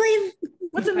like, "Can you leave?"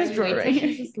 What's in this drawer right here?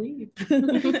 She's asleep.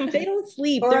 They don't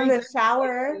sleep. Or They're the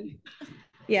shower.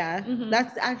 Yeah, Mhm.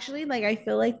 that's actually like I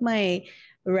feel like my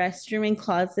restroom and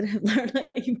closet have learned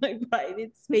like my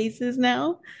private spaces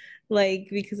now. Like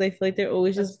because I feel like they're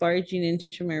always just barging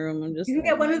into my room. I'm just You can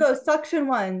get one of those suction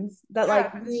ones that Yeah,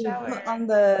 like for the you shower. put on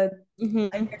the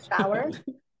Mhm. in your shower.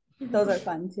 Those are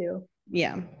fun too.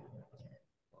 Yeah.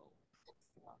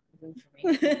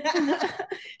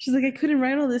 She's like, I couldn't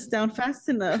write all this down fast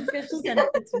enough.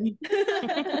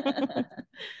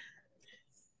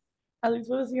 Alex,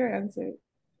 what was your answer?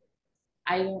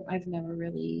 I've never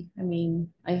really, I mean,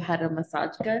 I had a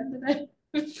massage gun that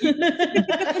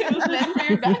It was meant for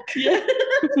your back. Yeah.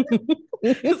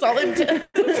 It's all intense.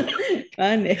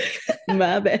 Nick,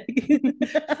 my bag.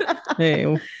 Hey,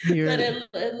 but you're.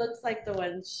 it looks like the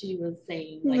one she was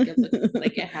saying. Like it looks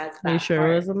like it has that Are you sure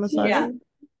part. it was a massage? Yeah.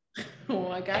 Oh,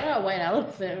 I got a white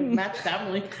elephant, Matt's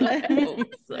family. So I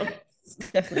hope so.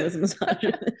 Definitely was a massage.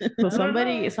 So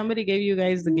somebody gave you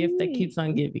guys the gift that keeps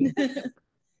on giving.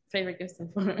 Favorite gift so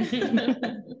far.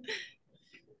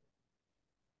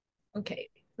 Okay.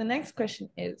 The next question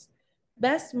is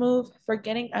best move for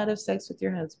getting out of sex with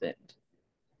your husband.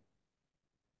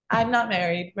 I'm not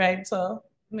married, right? So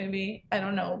maybe I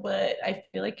don't know, but I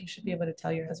feel like you should be able to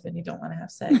tell your husband you don't want to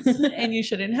have sex and you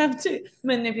shouldn't have to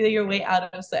manipulate your way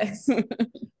out of sex.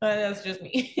 That's just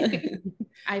me.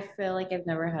 I feel like I've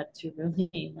never had to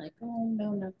really like, oh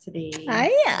no, not today. I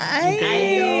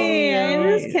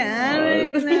just can't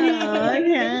right now. I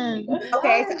can't.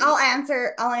 Okay, so I'll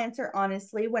answer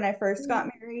honestly. When I first got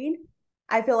married,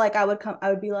 I feel like I would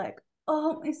be like,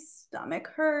 oh, my stomach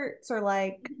hurts, or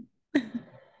like I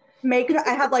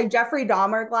have like Jeffrey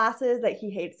Dahmer glasses that he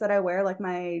hates that I wear, like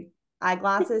my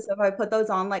eyeglasses. So if I put those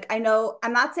on, like I know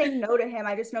I'm not saying no to him.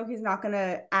 I just know he's not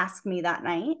gonna ask me that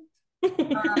night.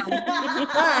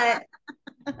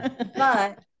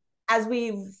 But as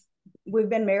we've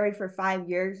been married for 5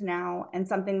 years now, and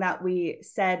something that we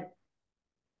said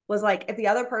was like, if the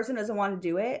other person doesn't want to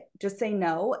do it, just say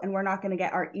no, and we're not going to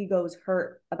get our egos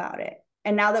hurt about it.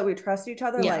 And now that we trust each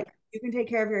other, Yeah. like you can take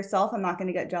care of yourself. I'm not going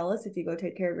to get jealous if you go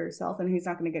take care of yourself, and he's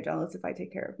not going to get jealous if I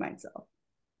take care of myself.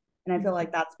 And I feel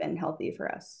like that's been healthy for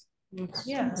us.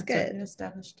 Yeah, That's good.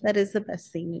 Established. That is the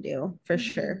best thing to do for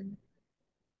sure.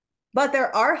 But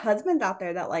there are husbands out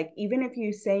there that like, even if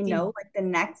you say no, like the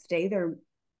next day they're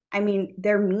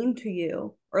mean to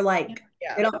you, or like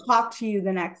Yeah. they don't talk to you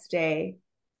the next day.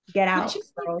 get Which out.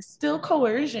 is like still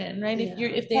coercion, right?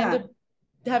 If they end Yeah. up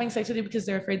having sex with you because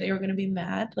they're afraid that you're gonna be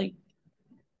mad, like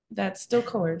that's still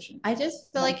coercion. I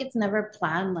just feel like it's never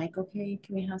planned. Like, okay,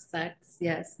 can we have sex?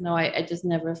 Yes. No, I just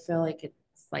never feel like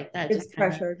it's like that. It It's just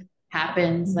kind of pressured.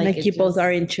 happens. Like it you both just,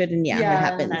 are into it and it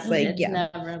happens. that's Like, it. It's yeah.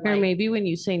 never Or like, maybe when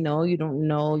you say no, you don't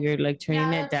know, you're like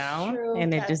turning Yeah, it that's down true.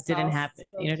 and it That's just didn't also- happen.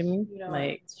 You know what I mean? You know,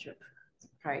 Like, it's true.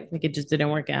 Right. like it just didn't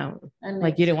work out. And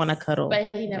Like it you didn't want to just- cuddle. But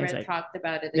he never It's like- talked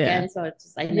about it Yeah. again. So it's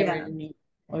just, I never Yeah. knew.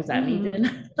 What was that me Mhm.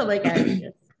 then? Like,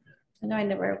 I know I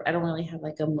don't really have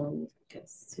like a move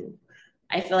because too.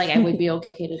 I feel like I would be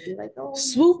okay to do like, oh,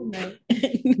 Swoop. tonight.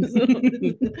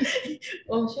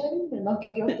 Oh, should I even knock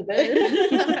you off the bed?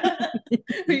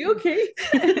 Are you okay?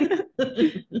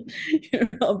 You're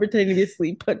all pretending to be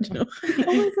asleep, but no.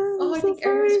 Oh my god. Oh, I I'm so think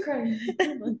everyone's sorry.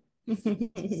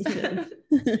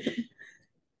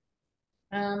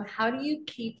 crying. How do you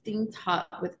keep things hot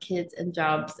with kids and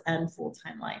jobs and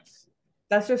full-time life?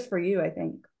 That's just for you, I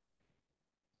think.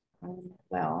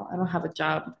 Well, I don't have a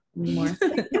job anymore.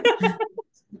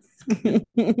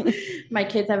 My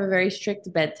kids have a very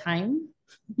strict bedtime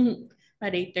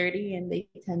at 8:30, and they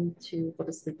tend to go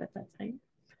to sleep at that time.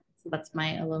 So that's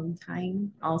my alone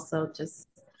time. Also, just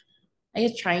I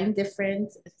guess trying different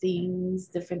things,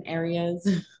 different areas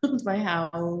of my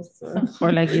house.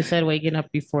 Or like you said, waking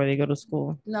up before they go to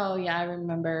school. No, yeah, I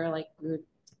remember like we were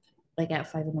like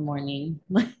at 5 in the morning.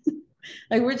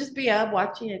 Like we'd just be up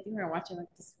watching, I think we were watching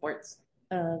like the sports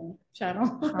channel.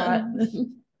 Hot.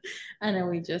 And then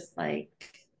we just like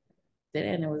did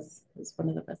it, and it was one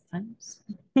of the best times.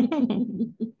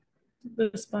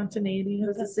 The spontaneity It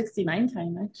of was a it. 69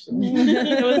 time actually.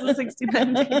 It was a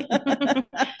 69 day.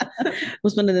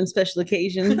 Was one of them special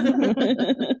occasions.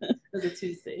 It was a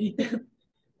Tuesday.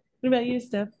 What about you,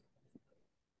 Steph?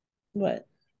 What?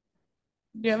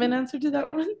 Do you have an answer to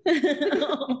that one?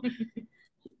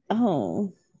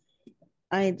 Oh,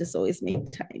 I just always make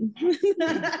time.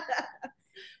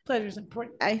 Pleasure's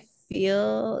important. I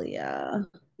feel, yeah.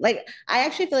 Like I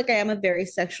actually feel like I am a very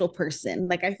sexual person.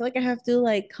 Like I feel like I have to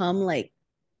like come like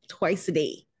twice a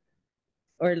day.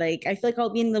 Or like I feel like I'll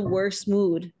be in the worst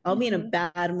mood. I'll be in a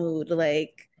bad mood.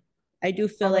 Like I do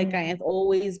feel like I have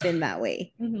always been that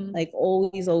way. Like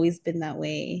always been that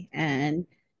way. And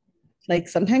like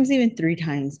sometimes even 3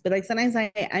 times. But like sometimes I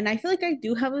feel like I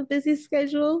do have a busy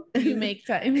schedule. You make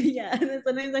time. Yeah, and then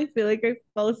sometimes I feel like I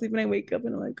fall asleep and I wake up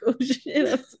and I'm like, oh shit,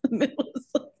 I'm in the middle of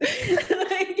something.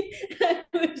 Like, I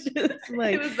was just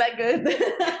like, It was that good.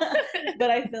 but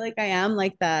I feel like I am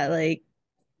like that, like,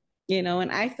 you know,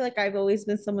 and I feel like I've always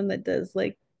been someone that does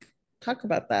like talk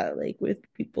about that, like with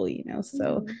people, you know,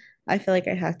 so I feel like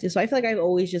I have to. So I feel like I've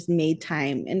always just made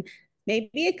time, and maybe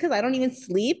because I don't even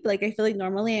sleep. Like I feel like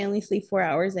normally I only sleep 4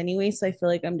 hours anyway, so I feel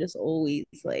like I'm just always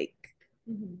like.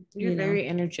 You're a very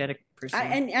energetic person.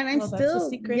 And I'm Well, that's a still,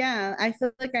 secret. yeah, I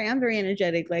feel like I am very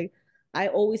energetic. Like I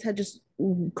always had just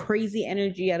crazy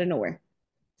energy out of nowhere.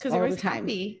 Because all you're the always time.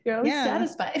 happy. You're always Yeah.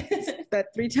 satisfied.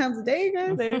 That 3 times a day,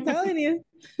 guys. I'm telling you.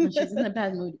 When she's in a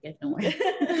bad mood, you get nowhere.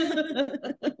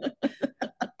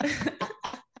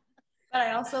 But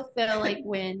I also feel like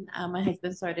when my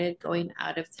husband started going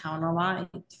out of town a lot,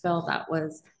 I felt that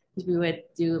was we would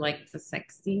do like the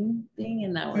sexting thing,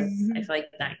 and that was I feel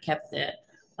like that kept it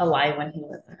alive when he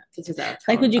was because he was out of town.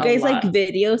 Like, would you a guys lot. like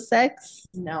video sex?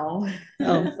 No,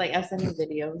 Oh. it's like I've sent him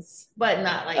videos, but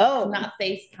not like not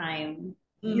FaceTime.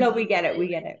 No, we get it. We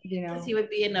get it. You know, Because he would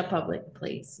be in a public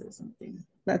place or something.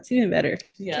 That's even better.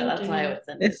 Yeah, that's why I would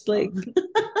send it. It's like,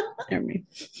 never mind.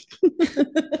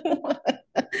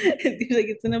 It's like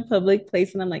it's in a public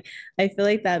place, and I'm like, I feel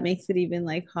like that makes it even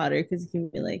like hotter because you can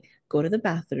be like, go to the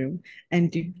bathroom and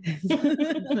do this.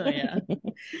 Oh, yeah.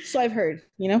 So I've heard,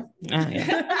 you know. Yeah.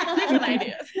 There's an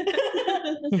idea.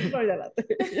 Throw that out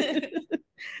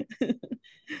there.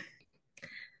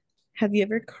 Have you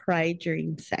ever cried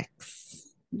during sex?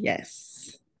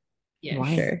 Yes. Yeah.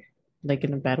 Why? Sure. Like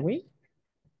in a bad way?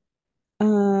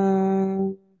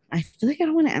 I feel like I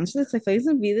don't want to answer this. I feel like it's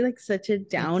gonna be like such a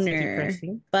downer,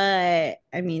 depressing. but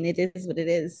I mean, it is what it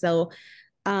is. So,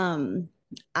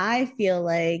 I feel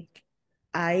like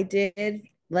I did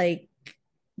like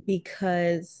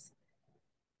because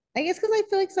I guess because I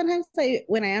feel like sometimes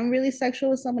when I am really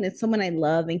sexual with someone, it's someone I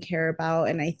love and care about,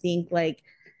 and I think like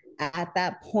at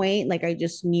that point, like I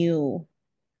just knew,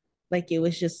 like it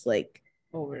was just like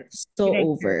Over. so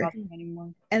over.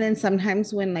 anymore. And then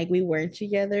sometimes when like we weren't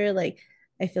together, like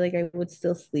I feel like I would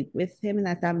still sleep with him. And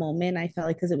at that moment, I felt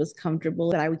like because it was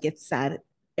comfortable that I would get sad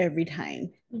every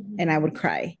time and I would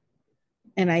cry.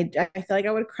 And I feel like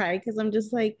I would cry because I'm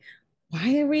just like,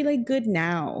 why are we like good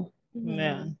now?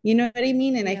 Yeah. You know what I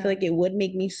mean? And I Yeah. feel like it would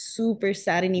make me super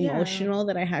sad and Yeah. emotional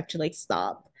that I had to like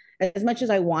stop. As much as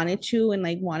I wanted to and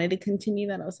like wanted to continue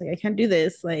that, I was like, I can't do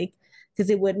this. Like, because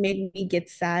it would make me get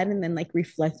sad and then like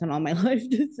reflect on all my life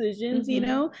decisions, you Mhm.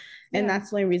 know? And Yeah.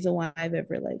 that's the only reason why I've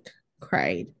ever like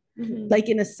cried, Mhm. like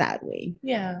in a sad way.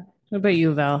 Yeah. What about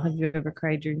you, Val? Have you ever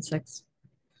cried during sex?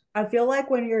 I feel like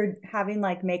when you're having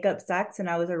like makeup sex and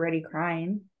I was already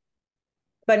crying,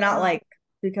 but not like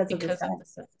because of the Because of the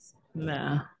sex. sex.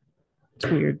 Nah. It's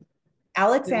weird.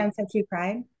 Alex Ann said she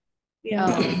cried. Yeah.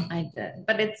 I did,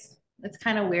 but it's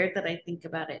kind of weird that I think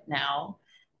about it now.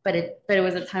 But it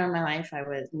was a time in my life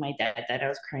my dad died. I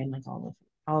was crying like all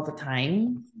the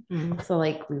time. Mm. So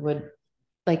like we would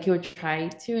like he would try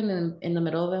to, and then in the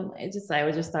middle of them, I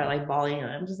would just start like bawling. And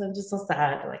I'm just so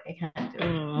sad. Like I can't do it.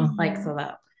 Mm. Like so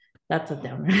that's a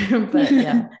downer. But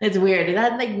yeah, it's weird. It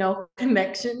had like no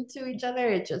connection to each other.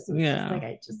 It just was Yeah. just like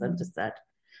I'm just sad.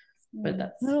 But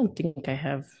that's I don't think I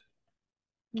have.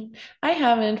 I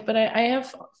haven't, but I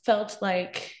have felt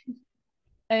like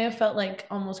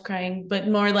almost crying, but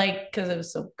more like because it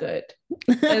was so good.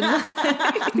 And like,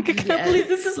 I can't believe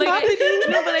this is like happening.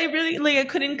 no, but I really like I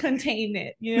couldn't contain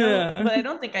it, you know. Yeah. But I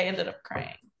don't think I ended up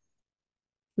crying.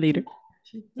 Later.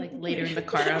 like later in the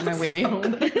car on my way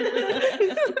home.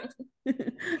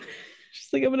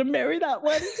 She's like, I'm gonna marry that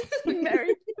one.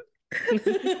 Marry.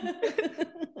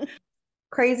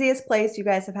 Craziest place you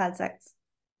guys have had sex?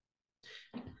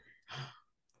 I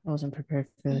wasn't prepared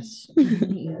for this.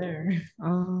 Either.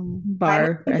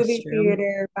 Bar, Movie restroom.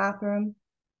 theater, bathroom.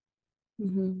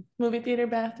 Movie theater,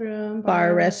 bathroom,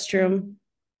 Bar, restroom.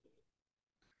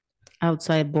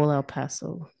 Outside Bowl El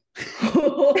Paso.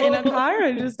 in a car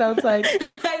or just outside.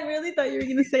 I really thought you were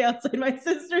gonna say outside my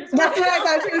sister's. That's what I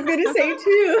thought she was gonna say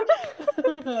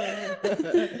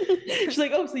too. She's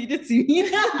like, oh, so you did see me?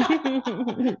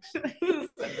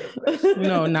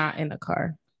 No, not in a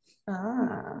car.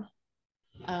 Ah.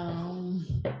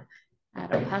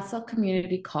 At El Paso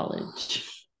Community College.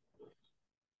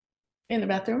 In the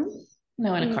bathroom?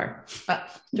 No, in a car. Ah.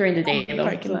 During the day, though.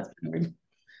 Parking So lot. that's weird.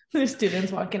 There's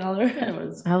students walking all It around.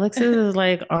 was. Alex's is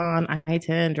like on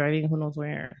I-10 driving who knows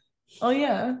where. Oh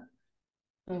yeah.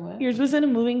 Oh, what? Yours was in a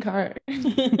moving car.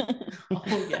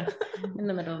 Oh yeah, in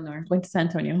the middle of nowhere, going to San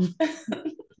Antonio.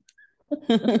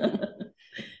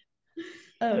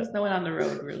 There's no one on the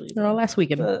road really. No, last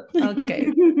weekend. Okay.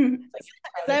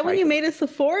 Is that when you made us a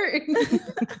fort?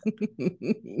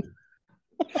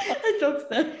 Don't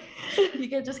stop. You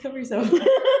can just cover yourself.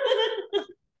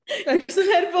 Some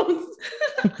headphones.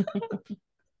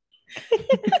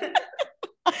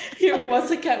 Here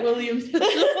was a Cat Williams.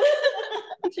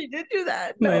 She did do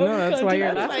that. I know, that's why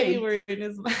you're That's why laughing. you were in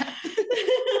his mouth.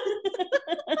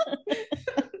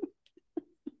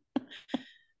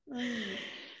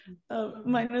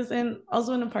 Mine was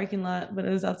also in a parking lot, but it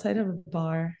was outside of a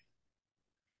bar,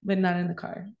 but not in the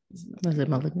car. Was it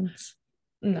Mulligan's?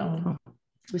 No,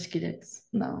 Whiskey dicks.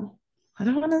 no. I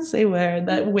don't want to say where.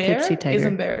 That where Tipsy is Tiger.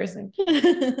 embarrassing,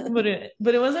 but it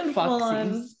wasn't full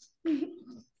on. Foxies.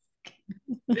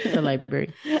 The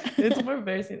library. It's more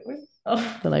embarrassing.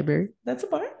 Oh, The library. that's a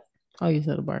bar. Oh, you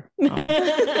said a bar.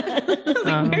 I was like,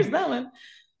 Um, where's that one?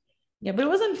 Yeah, but it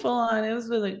wasn't full on. It was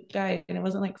with a guy, and it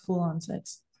wasn't like full on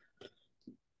sex.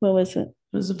 What was it?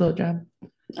 It was a blowjob,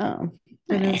 Oh.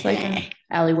 and it was like a,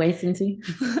 Alleyway, Cincy.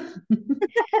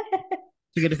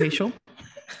 You get a facial?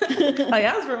 I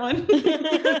asked for one. You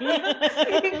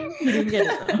didn't get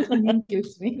it though.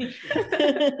 Excuse me.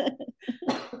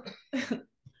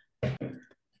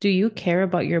 Do you care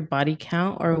about your body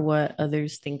count or what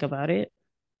others think about it?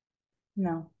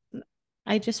 No.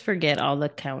 I just forget all the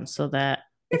counts so that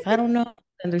if I don't know,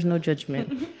 then there's no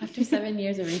judgment. After 7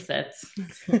 years of resets.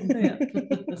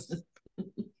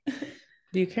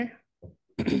 Do you care?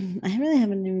 I really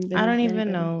haven't even been. I don't with even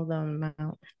anybody. know the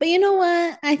amount. But you know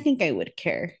what? I think I would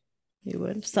care. You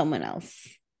would? Someone else.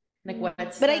 Like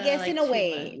what's But I the, guess like, in a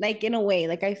way,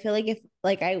 like I feel like if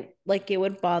like I like it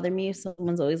would bother me if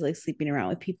someone's always like sleeping around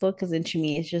with people because then to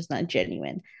me it's just not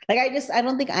genuine. Like I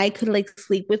don't think I could like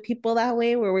sleep with people that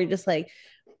way where we're just like,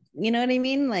 you know what I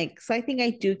mean? Like so I think I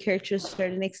do care to a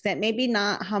certain extent. Maybe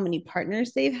not how many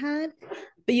partners they've had,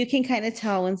 but you can kind of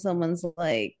tell when someone's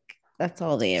like that's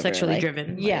all they ever Sexually like,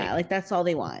 driven. Yeah, like that's all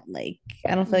they want. Like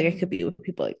I don't feel like I could be with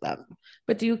people like that.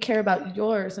 But do you care about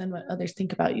yours and what others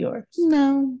think about yours?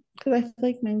 No, because I feel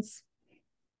like mine's.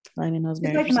 I mean, I was It's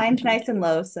married. like for mine's 17 nice and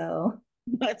low, so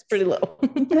That's pretty low.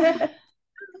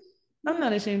 I'm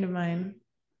not ashamed of mine.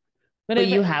 But if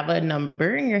you it- have a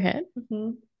number in your head?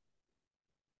 Mhm.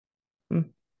 You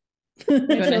I want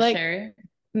feel to like share it?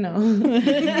 no.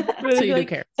 So you do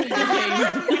care.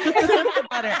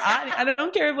 About flatter. I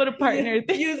don't care what a partner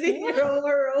thinks. Using your own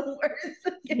words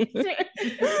against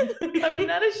her. I'm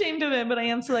not ashamed of it, but I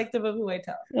am selective of who I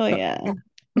tell. Oh yeah.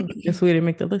 Guess we didn't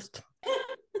make the list.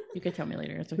 You can tell me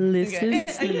later. It's okay. Liz Okay.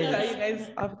 is I can tell you Liz. guys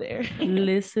off there.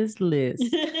 Liz is Liz.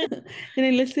 And I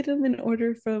listed them in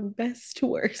order from best to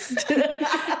worst.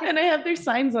 And I have their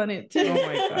signs on it too. Oh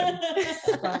my God.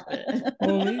 Stop it.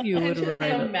 Only you would write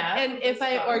it. And if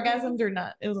I orgasmed or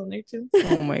not, it was on there too.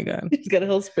 Oh my God. She's got a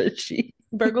whole spreadsheet.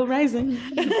 Virgo rising.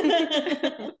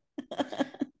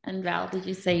 And Val, did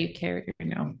you say you cared or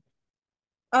no?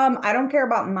 I don't care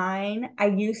about mine. I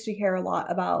used to care a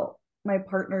lot about my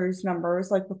partner's numbers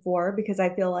like before because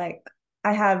I feel like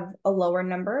I have a lower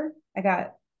number. I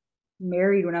got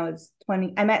married when I was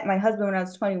 20. I met my husband when I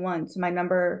was 21, so my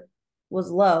number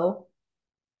was low.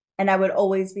 And I would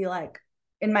always be like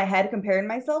in my head comparing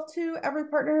myself to every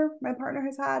partner my partner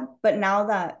has had. But now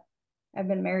that I've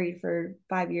been married for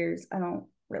 5 years, I don't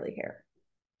really care.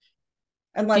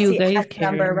 Unless Do you he guys has a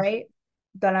number, care? right?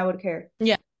 Then I would care.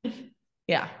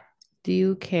 Yeah. Do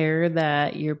you care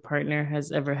that your partner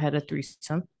has ever had a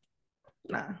threesome?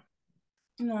 Nah.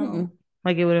 No. Mm-mm.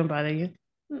 Like it wouldn't bother you?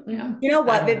 Mm-mm. You know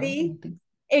what, I don't know. Vivi?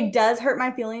 It does hurt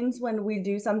my feelings when we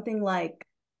do something like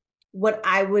what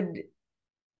I would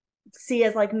see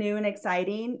as like new and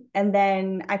exciting, and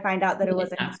then I find out that it It's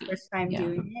wasn't not his me. first time Yeah.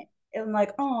 doing it. And I'm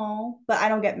like, oh, but I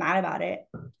don't get mad about it.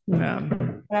 Yeah.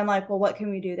 And I'm like, well, what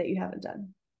can we do that you haven't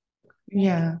done?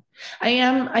 Yeah. I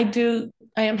am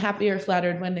happy or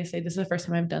flattered when they say this is the first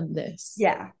time I've done this.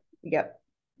 Yeah. Yep.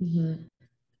 Mhm.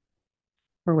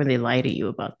 Or when they lie to you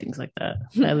about things like that.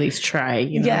 At least try,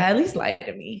 you know? Yeah, at least lie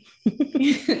to me.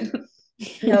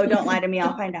 No, don't lie to me.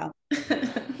 I'll find out.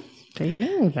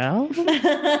 Dang, Val.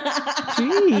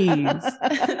 Jeez.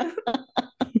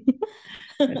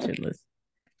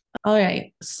 All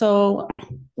right. So,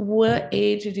 what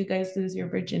age did you guys lose your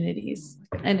virginities?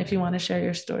 And if you want to share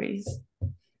your stories.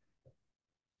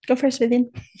 Go first,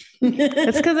 Vivian.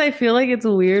 That's because I feel like it's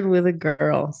weird with a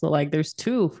girl. So like there's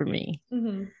two for me.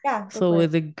 Yeah. go So for it.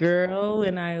 with a girl,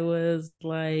 and I was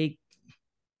like,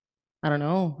 I don't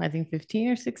know, I think 15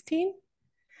 or 16.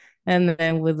 And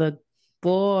then with a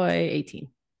boy, 18.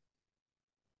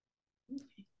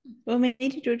 What made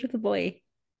you do it with a boy?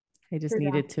 I just Good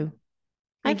needed to.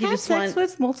 Like I've you had just sex want-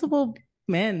 with multiple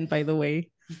men, by the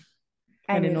way.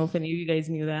 I didn't knew. know if any of you guys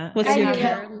knew that. What's I your knew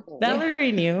that.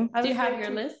 Valerie knew. Do you have your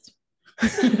list? Two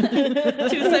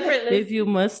separate lists. If you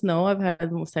must know, I've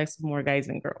had sex with more guys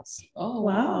than girls. Oh,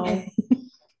 Wow.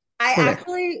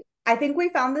 I think we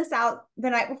found this out the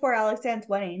night before Alexander's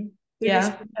wedding. We Yeah,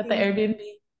 just- at the Airbnb.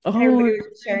 Everybody was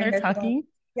and sharing they're their talking.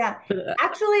 Yeah.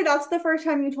 Actually, that's the first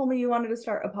time you told me you wanted to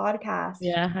start a podcast.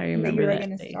 Yeah, I and that you remember were that.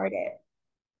 going to day. start it.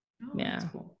 Yeah.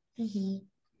 Mhm.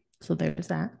 So there's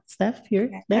that. Steph, you're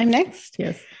Okay. next. I'm next.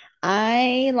 Yes.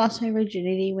 I lost my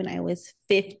virginity when I was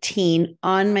 15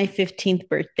 on my 15th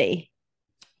birthday.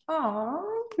 Aw.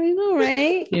 I know,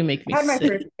 right? You make me I had my sick.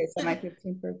 first kiss on my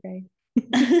 15th birthday.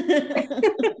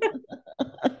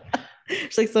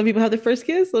 It's like some people have their first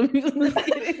kiss, some people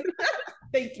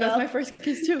Thanks, That's Val. my first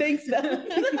kiss too. Thanks, Val.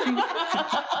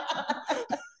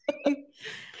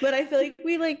 But I feel like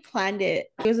we like planned it.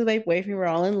 It was with my boyfriend. We were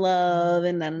all in love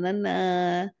and na na na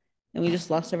na. And we just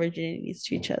lost our virginities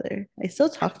to each other. I still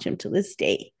talk to him to this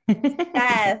day.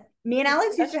 Beth, me and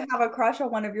Alex used to have a crush on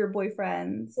one of your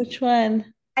boyfriends. Which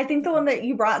one? I think the one that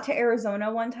you brought to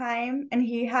Arizona one time, and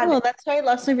he had. Oh, that's why I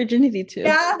lost my virginity too.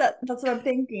 Yeah, that's what I'm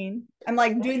thinking. I'm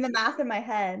like doing the math in my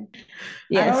head.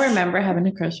 Yes. I don't remember having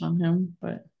a crush on him,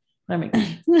 but that makes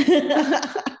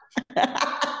sense.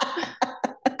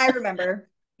 I remember.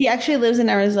 He actually lives in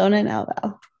Arizona now,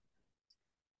 Val.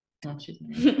 Oh, she's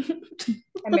married.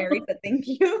 I'm married, but thank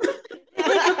you.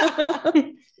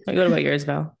 What about yours,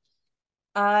 Val?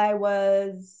 I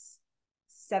was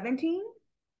 17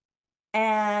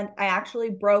 and I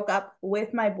actually broke up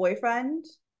with my boyfriend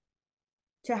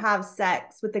to have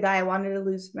sex with the guy I wanted to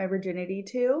lose my virginity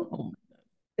to. Oh my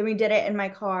Then we did it in my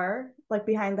car, like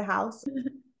behind the house.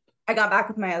 I got back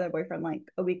with my other boyfriend like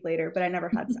a week later, but I never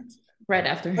had sex. Right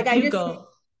after. Like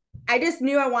I just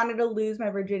knew I wanted to lose my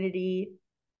virginity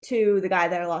to the guy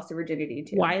that I lost the virginity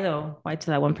to. Why though? Why to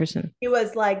that one person? He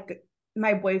was like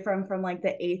my boyfriend from like the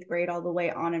 8th grade all the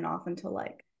way on and off until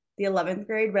like the 11th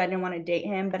grade, but I didn't want to date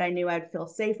him, but I knew I'd feel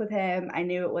safe with him. I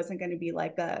knew it wasn't going to be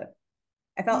like I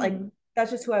felt like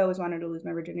that's just who I always wanted to lose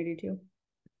my virginity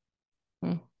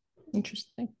to.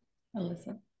 Interesting.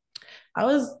 Alyssa. I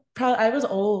was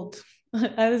old.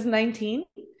 I was 19,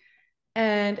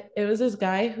 and it was this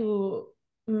guy who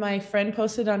my friend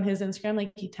posted on his Instagram,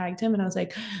 like he tagged him, and I was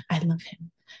like, I love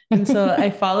him. And so I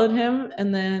followed him,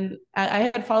 and then I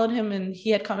had followed him, and he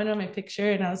had commented on my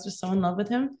picture, and I was just so in love with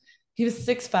him. He was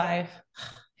 6'5".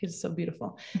 He was so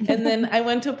beautiful. And then I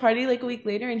went to a party like a week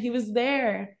later, and he was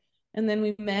there. And then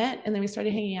we met, and then we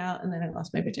started hanging out, and then I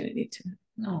lost my virginity too.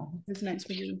 No. It was meant to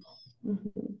be.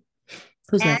 Mhm.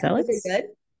 Who's And next, Alex? was it good?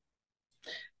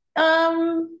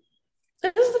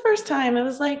 It was the first time. It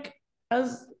was like I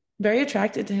was very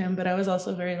attracted to him, but I was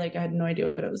also very like I had no idea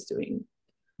what I was doing.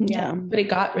 Yeah. But it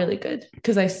got really good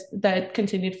because that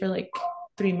continued for like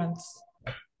 3 months.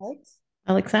 Alex?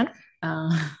 Alexander?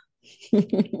 Uh,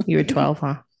 You were 12,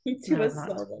 huh? She I was not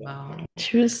so little. 12.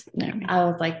 She was, never mind. I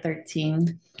was like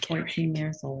 13, 14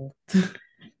 years old.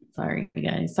 Sorry, you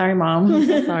guys. Sorry, Mom. I'm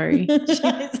so sorry. She's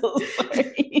so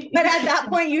sorry. But at that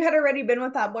point, you had already been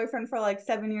with that boyfriend for like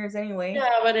 7 years anyway.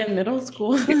 Yeah, but in middle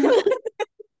school.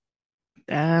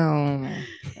 Damn.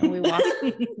 And we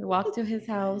walked to his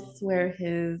house where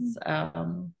his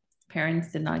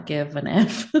parents did not give an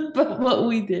F about what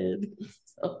we did.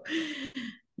 So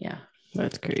yeah.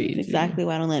 That's crazy. Exactly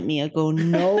why I don't let Mia go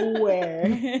nowhere.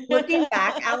 Looking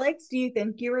back, Alex, do you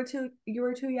think you were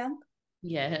too young?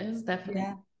 Yes, definitely.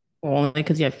 Yeah. Only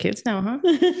because you have kids now, huh?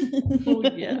 Oh,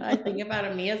 yeah. I think about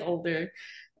it, Mia's older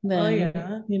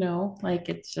than, you know, like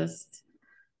it's just,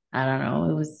 I don't know.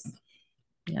 It was,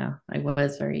 yeah, I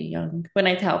was very young. When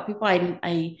I tell people, I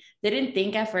didn't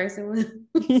think at first it was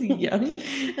young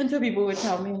until people would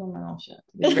tell me, and I'm like, oh shit,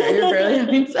 you're barely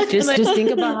having sex. Just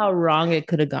think about how wrong it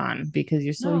could have gone because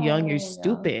you're so young, you're No, yeah.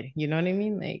 stupid. You know what I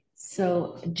mean? Like,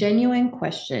 So, genuine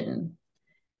question.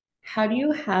 How do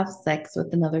you have sex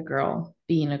with another girl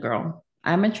being a girl?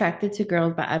 I'm attracted to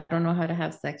girls, but I don't know how to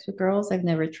have sex with girls. I've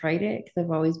never tried it because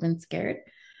I've always been scared.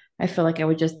 I feel like I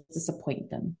would just disappoint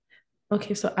them.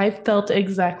 Okay, so I felt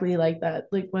exactly like that.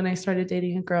 Like when I started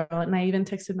dating a girl, and I even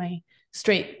texted my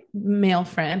straight male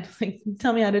friend, like,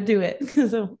 tell me how to do it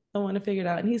because I want to figure it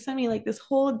out. And he sent me like this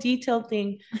whole detailed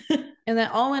thing, and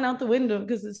that all went out the window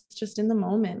because it's just in the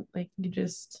moment. Like you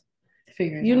just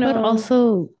Figure it you out. know, but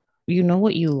also, you know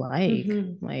what you like.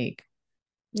 Mhm. Like,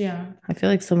 yeah. I feel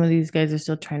like some of these guys are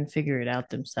still trying to figure it out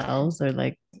themselves, or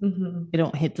like Mhm. they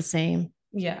don't hit the same.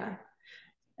 Yeah.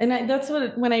 And that's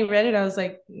what when I read it, I was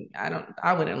like,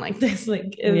 I wouldn't like this.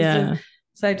 Like, it was Yeah.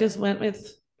 so I just went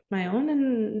with my own,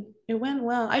 and it went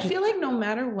well. I feel like no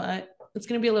matter what, it's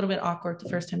gonna be a little bit awkward the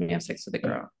first time you have sex with a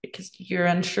girl because you're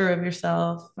unsure of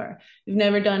yourself or you've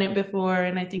never done it before.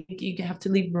 And I think you have to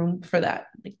leave room for that.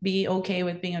 Like, be okay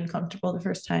with being uncomfortable the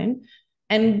first time,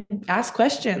 and ask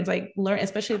questions. Like, learn,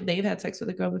 especially if they've had sex with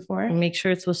a girl before. Make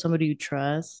sure it's with somebody you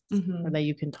trust Mhm. or that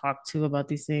you can talk to about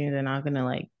these things. They're not gonna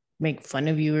like make fun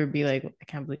of you or be like, I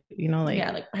can't believe, you know, like, Yeah,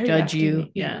 like, why are judge asking you.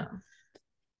 me? Yeah.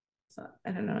 So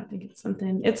I don't know. I think it's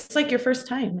something. It's like your first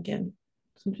time again.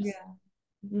 So just,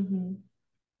 Yeah. Mhm.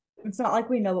 It's not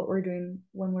like we know what we're doing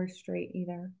when we're straight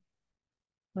either.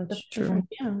 That's true.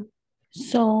 Yeah.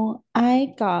 So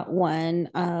I got one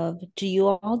of, do you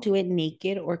all do it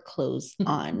naked or clothes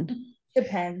on?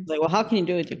 Depends. Like, well, how can you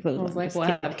do it with your I clothes was on? like, Just well,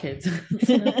 I kidding. have kids.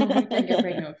 I can't get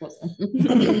pregnant with clothes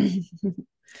on.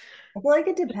 I feel like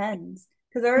it depends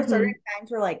because there are certain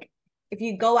times where, like, if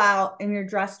you go out and you're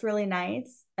dressed really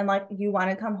nice and like you want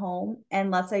to come home, and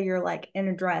let's say you're like in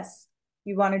a dress,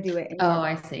 you want to do it. Oh,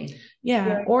 I see. Yeah.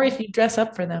 Yeah. Or if you dress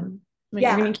up for them, like,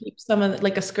 Yeah. you're gonna keep some of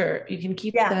like a skirt. You can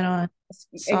keep Yeah. that on.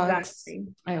 Socks. Exactly.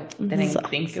 I didn't even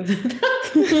think of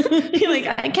that. You're like,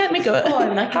 I can't make a. Oh,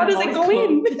 I'm not How does it go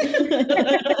in?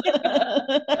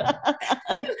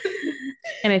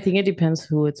 And I think it depends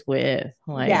who it's with.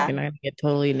 Like, Yeah. you're not gonna get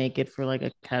totally naked for like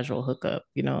a casual hookup,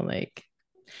 you know, like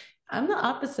I'm the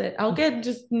opposite. I'll get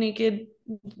just naked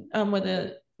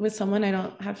with someone I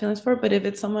don't have feelings for, but if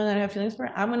it's someone that I have feelings for,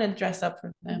 I'm gonna dress up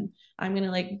for them. I'm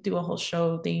gonna like do a whole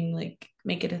show thing, like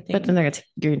make it a thing. but then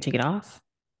you're gonna take it off.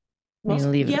 You're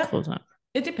gonna leave the clothes on.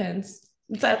 It depends.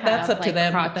 That's up to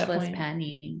them at that point.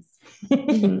 Panties.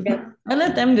 Mhm. I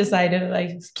let them decide if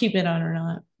I keep it on or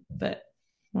not. But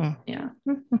yeah.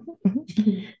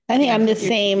 I think I'm the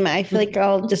same. I feel like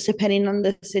I'll just depending on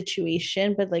the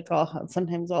situation, but like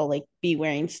sometimes I'll like be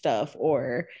wearing stuff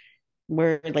or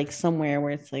we're like somewhere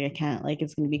where it's like I can't like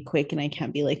it's gonna be quick and I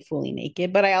can't be like fully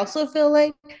naked. But I also feel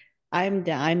like I'm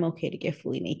okay to get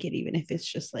fully naked even if it's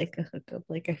just like a hookup.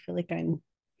 Like I feel like I'm.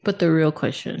 But the real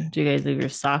question, do you guys leave your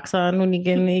socks on when you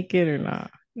get naked or not?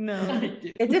 No.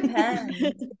 It depends.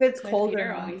 If it's cold or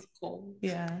not. always cold.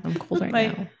 Yeah. I'm cold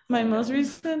right now. My most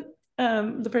recent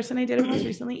the person I dated most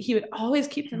recently, he would always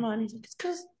keep them on. He's like, it's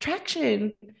because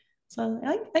traction. So I was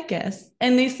like, I guess.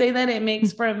 And they say that it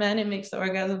makes for a man, it makes the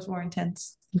orgasms more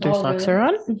intense. Their socks are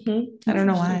on? I don't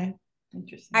know why.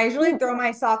 Interesting. I usually throw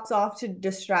my socks off to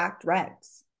distract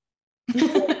Rex.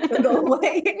 He'll go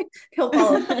away. He'll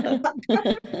follow.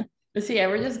 Does he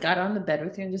ever just got on the bed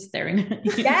with you and just staring at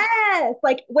you? Yes,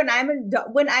 like when I'm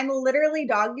literally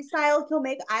doggy style, he'll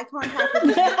make eye contact with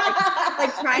me,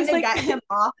 like trying to get him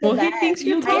off the Well, bed. he thinks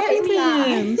you're I talking to hate that.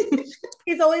 him.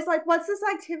 He's always like, "What's this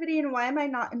activity and why am I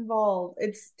not involved?"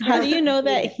 It's How do you know that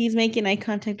terrible. he's making eye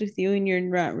contact with you and you're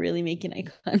not really making eye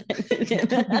contact with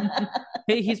him?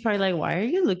 Hey, he's probably like, why are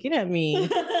you looking at me?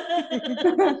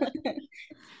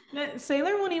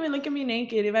 Sailor won't even look at me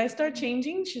naked. If I start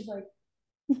changing, she's like,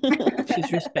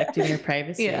 She's respecting your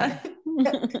privacy. yeah.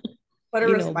 What a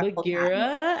You know, respectful cat.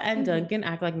 Bagheera and Duncan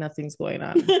act like nothing's going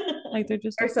on. Like they're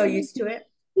just They're like, so used to it.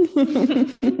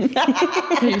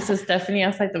 He used to Stephanie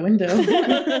outside the window.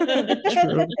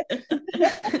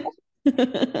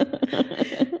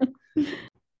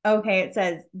 Okay, it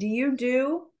says, do you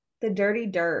do the dirty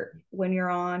dirt when you're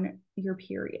on your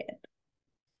period?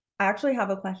 I actually have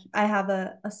a question. I have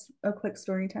a quick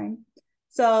story time.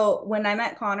 So when I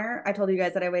met Connor, I told you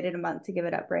guys that I waited a month to give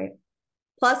it up, right?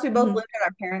 Plus, we both lived at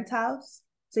our parents' house.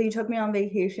 So he took me on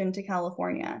vacation to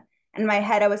California. And in my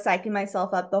head, I was psyching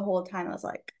myself up the whole time. I was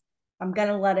like, I'm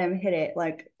gonna let him hit it.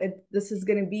 Like this is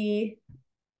gonna be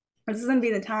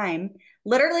the time.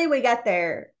 Literally, we get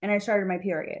there and I started my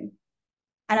period.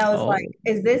 And I was like,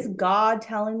 is this God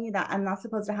telling me that I'm not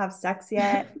supposed to have sex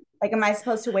yet? Like, am I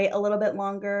supposed to wait a little bit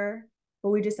longer? But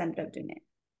we just ended up doing it.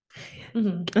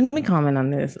 Let me comment on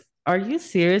this. Are you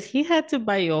serious? He had to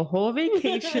buy you a whole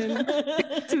vacation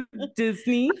to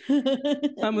Disney.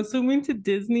 I'm assuming to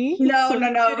Disney. No. So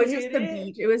It was just the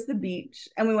beach. It was the beach.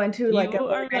 And we went to like You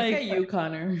are like You,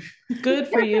 Connor. Good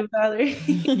for you, Valerie.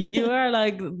 you are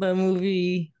like the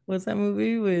movie. What's that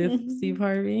movie with Steve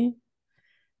Harvey?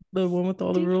 The one with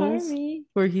all the rules,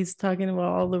 where he's talking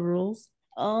about all the rules.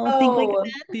 Oh, think like a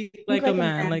man. Think like a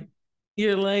man. Like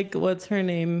you're like, what's her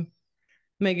name?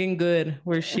 Megan Good,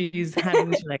 where she's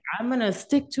like, I'm gonna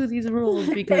stick to these rules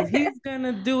because he's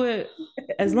gonna do it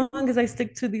as long as I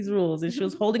stick to these rules. And she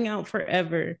was holding out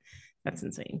forever. That's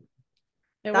insane.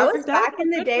 It That was worked out. back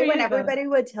in the Good day for when you, though. everybody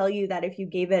would tell you that if you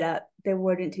gave it up, they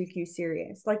wouldn't take you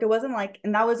serious. Like it wasn't like,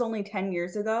 and that was only 10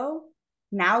 years ago.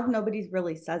 Now nobody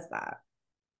really says that.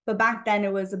 But back then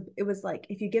it was like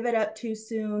if you give it up too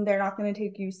soon, they're not going to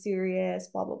take you serious,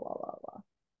 blah blah blah blah blah.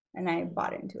 And I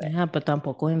bought into it. Yeah, but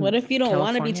tampoco in What if you don't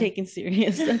want to be California? taken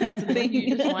serious? That's the thing.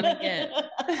 You just want to get,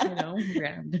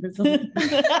 grabbed or something.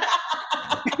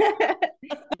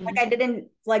 Like I didn't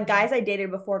like guys I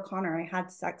dated before Connor. I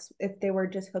had sex if they were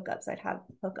just hookups. I'd have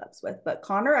hookups with. But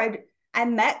Connor, I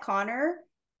met Connor,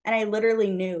 and I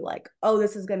literally knew like, oh,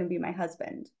 this is going to be my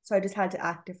husband. So I just had to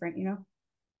act different, you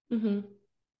know.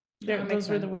 Those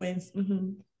were the ways.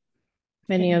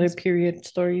 Any other period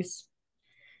stories?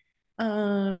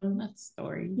 Not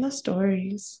stories. No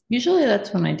stories. Usually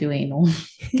that's when I do anal.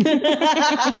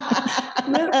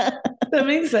 That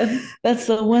makes sense. That's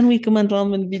the 1 week a month I'm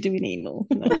gonna be doing anal.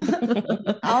 No.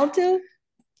 I'll do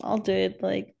it.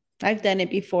 Like I've done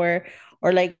it before,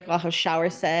 or like I'll have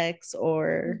shower sex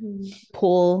or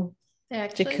pool,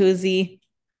 jacuzzi.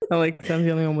 I like Sam's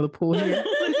the only one with a pool here.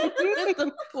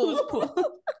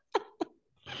 Pool.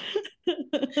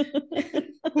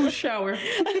 Who's shower?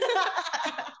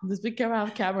 Just be careful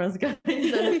of cameras, guys.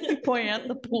 Pointing at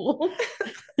the pool.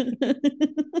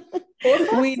 Pool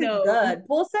sex We is know. good.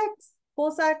 Pool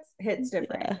sex hits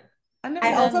different. Yeah.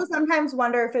 I also sometimes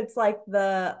wonder if it's like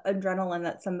the adrenaline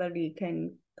that somebody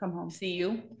can come home. See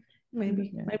you.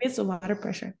 Maybe it's the water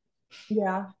pressure.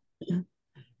 Yeah.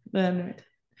 But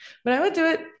I would do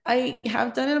it. I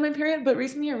have done it on my period, but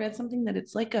recently I read something that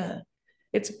it's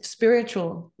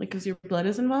spiritual, like because your blood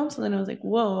is involved. So then I was like,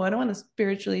 whoa, I don't want to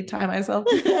spiritually tie myself.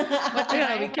 But I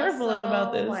gotta be careful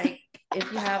about this. Like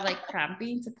if you have like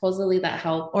cramping, supposedly that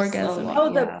helps. Orgasm.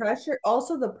 Oh, the pressure.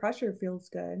 Also, the pressure feels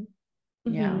good.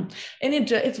 Yeah. And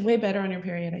it's way better on your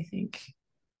period, I think.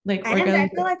 Like And I orgasm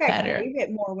feel like I better. crave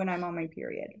it more when I'm on my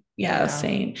period. Yeah,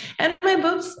 same. And my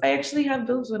boobs, I actually have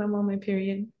boobs when I'm on my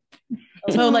period.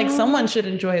 So like someone should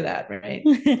enjoy that, right?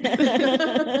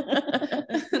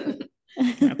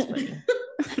 That's funny.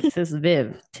 It says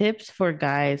Viv, tips for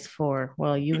guys for,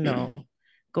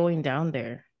 going down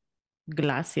there.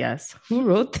 Gracias. Who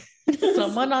wrote this?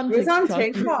 Someone on It was on TikTok.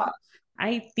 TikTok.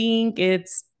 I think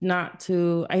it's not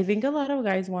too, I think a lot of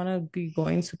guys want to be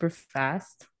going super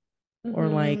fast or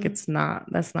like that's not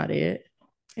it.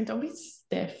 And don't be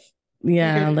stiff.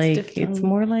 Yeah, You're like stiff it's tongue.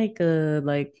 more like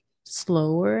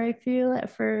slower, I feel at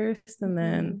first, and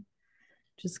then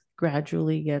just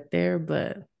gradually get there.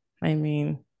 But I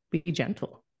mean, be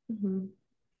gentle.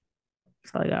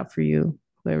 That's all I got for you,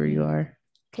 whoever you are.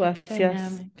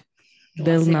 Gracias.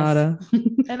 Del nada.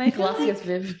 And I feel Gracias, like,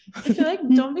 Viv. I feel like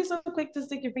don't be so quick to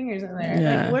stick your fingers in there.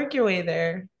 Yeah. Like work your way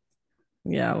there.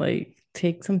 Yeah, like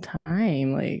take some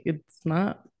time. Like it's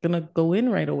not gonna go in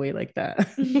right away like that.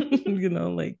 You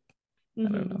know, like I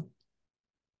don't know.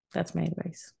 That's my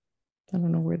advice. I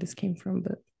don't know where this came from,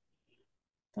 but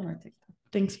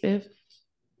Thanks, Viv.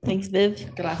 Thanks,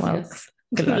 Viv. Gracias.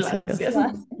 gracias.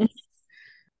 Gracias.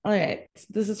 All right,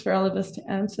 this is for all of us to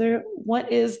answer.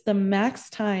 What is the max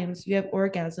times you have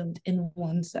orgasmed in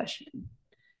one session?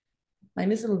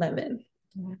 Mine is 11.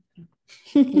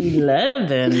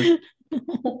 11.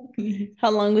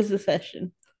 How long was the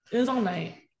session? It was all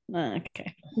night.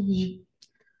 Okay.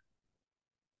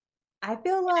 I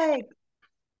feel like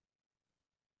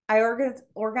I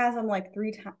orgasm like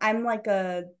 3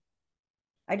 times.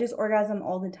 I just orgasm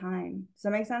all the time. Does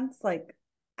that make sense? Like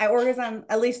I orgasm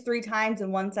at least 3 times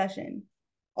in one session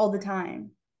all the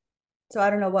time. So I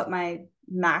don't know what my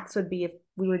max would be if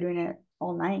we were doing it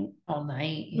all night. All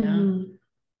night, yeah.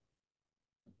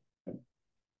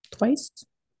 Twice?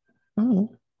 Oh.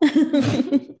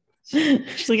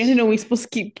 She's like, I didn't know we were supposed to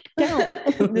keep count.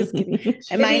 Just kidding.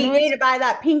 And Maybe you mine need to buy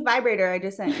that pink vibrator I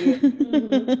just sent you.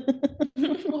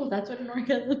 Oh, that's what an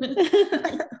orgasm is.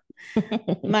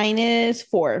 Mine is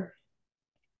 4.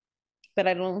 But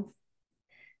I don't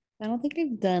think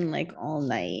I've done like all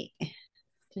night.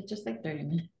 It's just like 30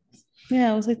 minutes.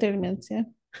 Yeah, it was like 30 minutes, yeah.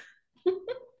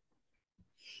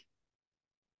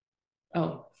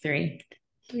 Oh, 3.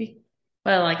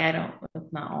 But like I don't,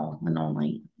 it's not all an all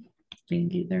night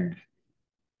thing either.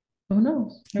 Who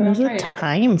knows? There's a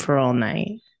time for all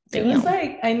night. It was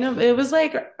like, I know, it was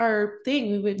like our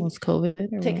thing. We would Was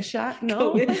COVID? Or take a what? shot.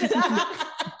 No.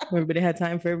 Everybody had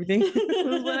time for everything.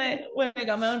 when I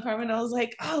got my own apartment, I was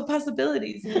like, oh,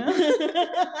 possibilities, you know?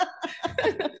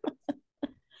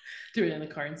 Do it in the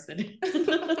car instead.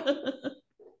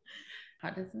 How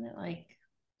doesn't it like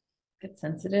get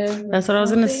sensitive? That's what I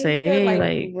was gonna say,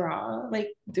 Like raw, like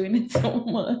doing it so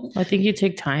much. I think you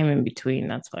take time in between.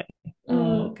 That's why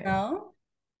Okay. No?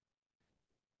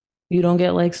 you don't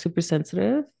get like super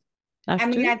sensitive. After? I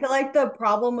mean, I feel like the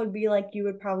problem would be like you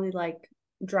would probably like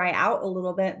dry out a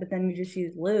little bit, but then you just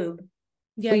use lube.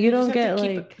 Yeah, But you just don't have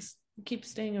to get, keep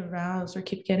staying aroused or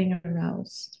keep getting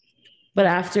aroused. but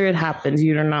after it happens,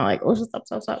 you're not like, oh,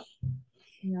 stop.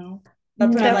 No.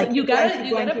 That's when I like you keep going, gotta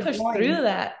keep going, keep push going. through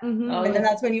that. Oh, And then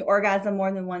that's when you orgasm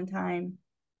more than one time.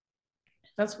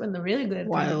 That's when the really good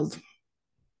Wild. times.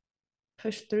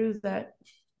 Push through that.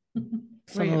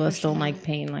 Some of us don't like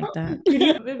pain like that.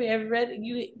 Maybe I've read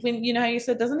you when you know how you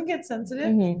said doesn't it get sensitive?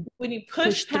 Mhm. When you push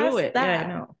Push through through it, that, yeah, I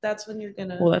know. that's when you're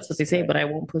gonna. Well, that's what they say, but I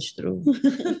won't push through.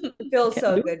 It feels Can't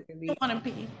so do good to me. I want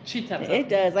to pee. she taps It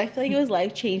does. I feel like it was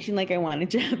life changing. Like I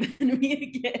wanted to happen to me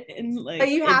again. Like, But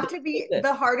you it have does to be good.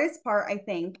 the hardest part, I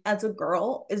think, as a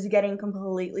girl is getting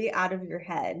completely out of your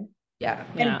head Yeah.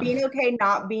 and being okay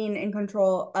not being in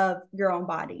control of your own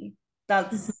body.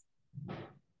 That is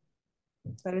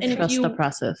And if Trust you the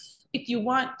process. if you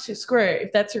want to squirt,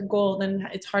 if that's your goal, then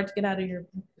it's hard to get out of your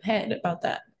head about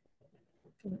that.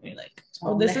 You're like,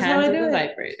 oh, this is how I do it.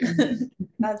 Vibrator.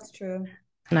 that's true.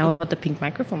 Now with the pink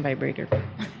microphone vibrator.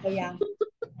 But yeah.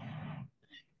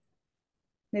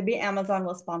 Maybe Amazon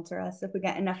will sponsor us if we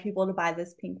get enough people to buy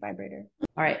this pink vibrator.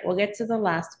 All right, we'll get to the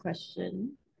last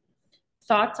question.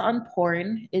 Thoughts on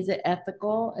porn? Is it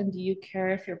ethical? And do you care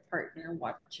if your partner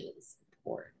watches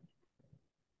porn?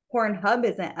 Pornhub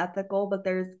isn't ethical, but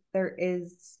there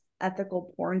is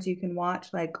ethical porns you can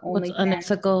watch, like What's OnlyFans.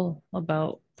 unethical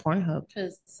about Pornhub?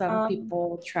 Because some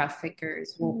people,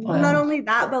 traffickers, will Well, put not only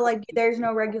that, but like there's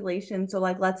no regulation. So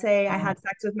like let's say I had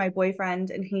sex with my boyfriend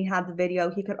and he had the video,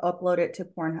 he could upload it to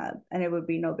Pornhub and it would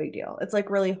be no big deal. It's like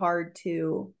really hard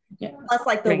to plus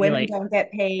like the women Regulate. don't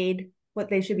get paid what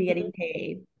they should be getting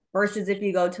paid. Versus if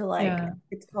you go to like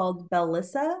it's called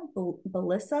Bellissa.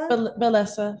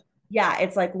 Bellessa Yeah,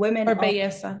 it's like women or owned.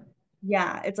 Belleza.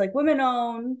 Yeah, it's like women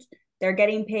owned. They're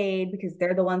getting paid because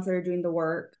they're the ones that are doing the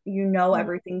work. You know,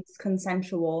 everything's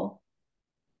consensual.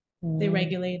 They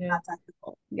regulate it. That's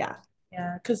ethical. Yeah.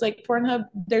 Yeah, because like Pornhub,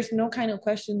 there's no kind of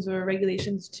questions or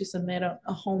regulations to submit a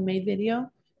homemade video.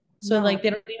 So No. like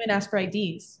they don't even ask for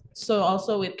IDs. So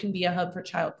also it can be a hub for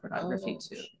child pornography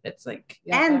too. It's like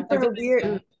And like, for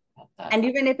weird. And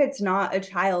even if it's not a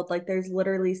child, like there's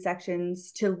literally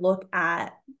sections to look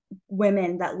at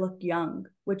women that look young,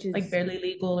 which is like barely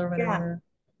legal or whatever.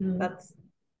 that's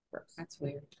That's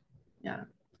weird. Yeah.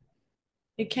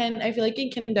 It can, I feel like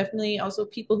it can definitely also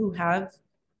people who have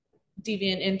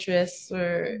deviant interests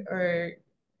or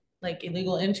like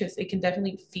illegal interests, it can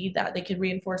definitely feed that. They can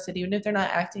reinforce it even if they're not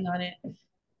acting on it.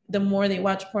 The more they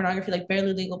watch pornography, like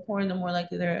barely legal porn, the more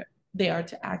likely they are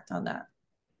to act on that.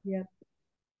 Yep.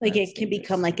 Like That's it can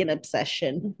become like an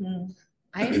obsession. Mhm.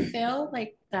 I feel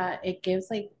like that it gives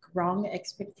like wrong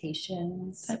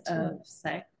expectations That's of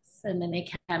sex, and then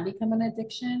it can become an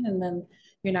addiction, and then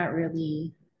you're not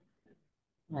really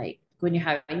like when you're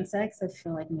having sex. I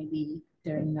feel like maybe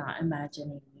they're not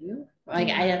imagining you. Like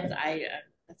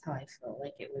that's how I feel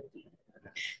like it would be.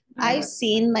 I've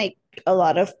seen like a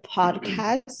lot of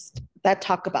podcasts that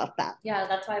talk about that. Yeah,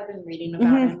 that's why I've been reading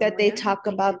about it. That they I talk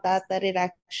think about it's- that it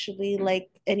actually like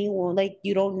anyone like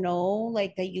you don't know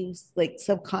like that you like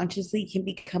subconsciously can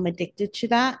become addicted to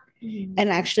that, and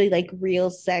actually like real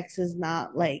sex is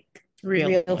not like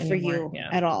real for anymore, you yeah.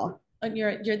 at all. And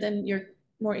you're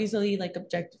more easily like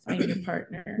objectifying your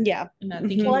partner. Yeah. And not Mhm.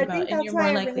 thinking Well, I about, think and that's you're why more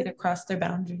I likely really- to cross their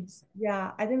boundaries.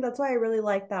 Yeah, I think that's why I really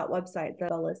like that website, the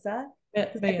Alyssa.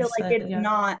 Because I feel Yes, like it's yeah.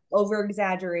 not over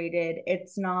exaggerated.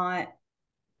 It's not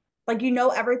like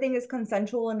everything is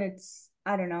consensual, and it's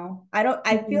I don't know.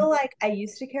 I feel like I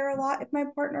used to care a lot if my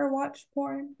partner watched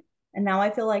porn, and now I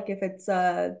feel like if it's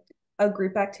a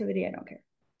group activity, I don't care.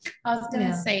 I was gonna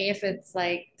Yeah. say if it's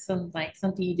like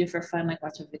something you do for fun, like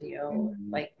watch a video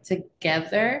Mhm. like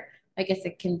together, I guess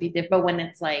it can be different. But when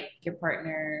it's like your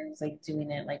partner's like doing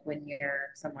it like when you're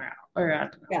somewhere else, or I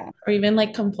don't know. Yeah. Or even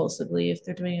like compulsively if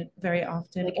they're doing it very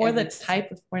often, Like or the every- type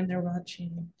of porn they're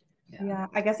watching. Yeah,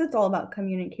 I guess it's all about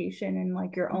communication and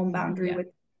like your own boundary yeah. with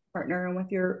your partner and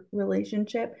with your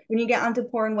relationship. When you get onto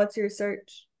porn, what's your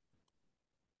search?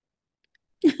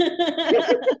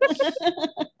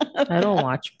 I don't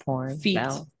watch porn. Feet.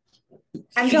 Val.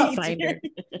 I'm Feet telling finder.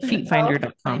 you.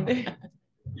 Feetfinder.com.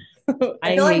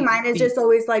 I feel like hate mine is feet. just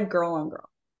always like girl on girl.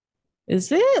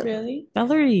 Is it? Really?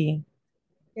 Valerie.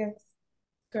 Yes.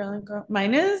 Girl and girl.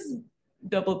 Mine is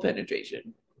double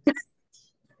penetration.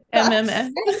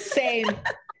 MMS. Same.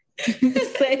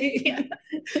 Same.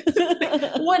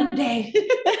 One day.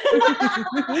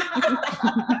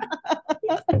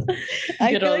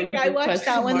 I Get feel all like the I watched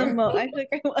question that one the mark. most. I feel like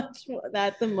I watched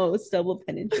that the most, double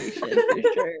penetration for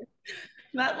sure.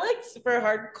 Not like super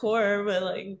hardcore, but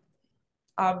like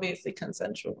obviously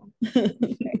consensual.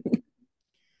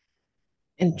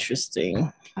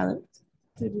 Interesting. Alex,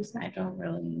 did you say? I don't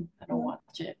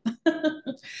watch it.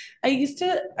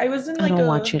 I was in I like don't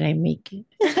watch it, I make it.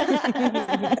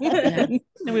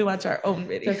 And we watch our own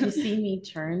So if videos. you see me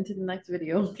turn to the next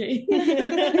video, okay? I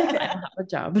don't have a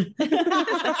job.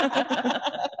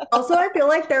 Also, I feel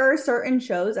like there are certain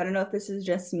shows, I don't know if this is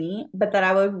just me, but that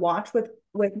I would watch with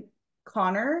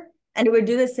Connor, and it would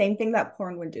do the same thing that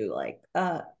porn would do, like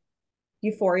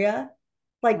Euphoria,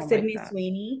 like Oh my Sydney God.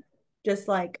 Sweeney, just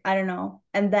like I don't know.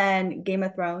 And then Game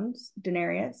of Thrones,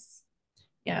 Daenerys.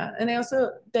 Yeah, and I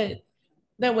also that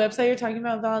website you're talking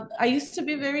about, I used to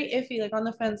be very iffy, like on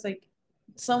the fence, like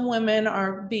some women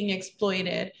are being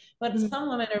exploited, but some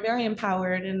women are very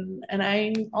empowered, and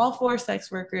I'm all for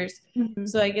sex workers.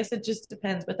 So I guess it just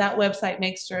depends. But that website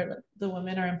makes sure that the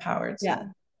women are empowered. So Yeah.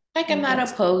 Like I'm not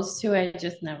That's opposed to it,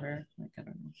 just never like I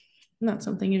don't know. not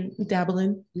something you dabble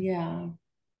in, Yeah.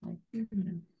 Like,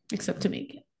 except to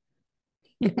make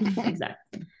it.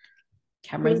 exactly.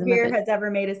 Cameras Who in the here bed, has ever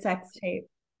made a sex tape?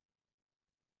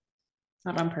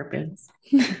 not on purpose.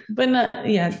 But not,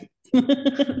 yeah. I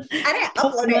didn't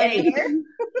upload it anywhere.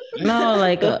 No,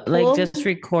 like The like pool? just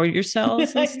record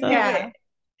yourselves and stuff. Yeah.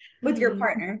 With your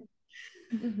partner.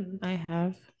 Mhm. I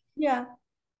have. Yeah.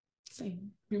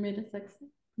 Same. You made a sex tape?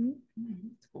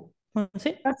 It's cool. Want to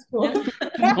see? That's cool. No,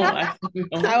 I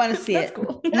I want to see it.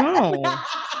 Cool. No.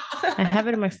 I have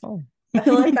it in my phone. I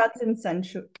feel like that's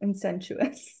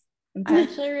insensuous. I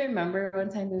actually remember one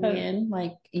time Vivian,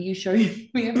 like you showed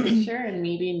me a picture and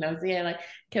me being nosy, I like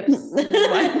kept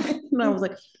and I was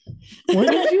like, What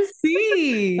did you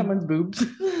see? someone's boobs.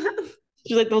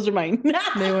 She's like, those are mine.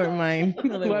 They weren't mine.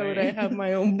 No, they Why would I weren't. have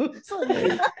my own boobs? How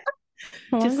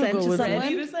long Just send ago to was someone? that?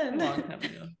 Ready to send. A long time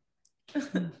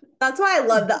ago. That's why I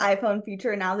love the iPhone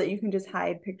feature now that you can just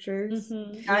hide pictures.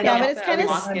 Mhm. Now I Yeah, don't but have it's to kind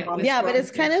lock of my mom's yeah, but phone.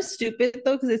 it's kind of stupid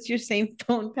though because it's your same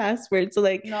phone password. So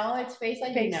like, No, it's Face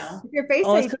ID now. Your face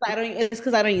oh, it's ID.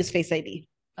 because I don't use Face ID.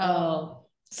 Oh,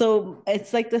 So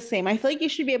it's like the same. I feel like you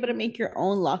should be able to make your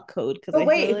own lock code because But I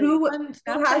wait, feel like who On has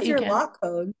Snapchat, you your can. lock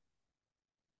code?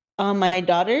 my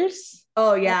daughters.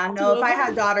 Oh yeah, Two no. If of I them?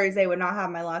 had daughters, they would not have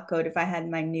my lock code if I had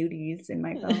my nudies in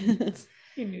my phone.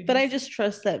 But I just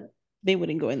trust that they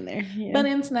wouldn't go in there. Yeah. But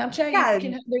in Snapchat, Yeah. you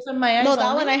can. There's a my eyes No, on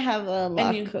that one it. I have a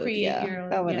lock you code. create Yeah, your own,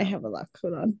 that one I yeah. have a lock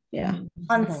code on. Yeah.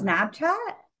 On Oh. Snapchat?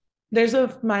 There's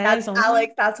a my eyes That's only.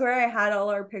 Alex. That's where I had all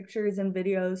our pictures and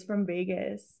videos from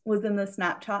Vegas. Was in the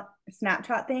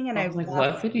Snapchat thing, and I I was like,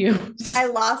 lost, what videos? I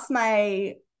lost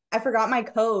my I forgot my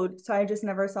code, so I just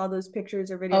never saw those pictures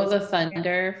or videos. Oh, the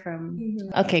thunder from.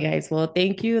 Mhm. Okay, guys. Well,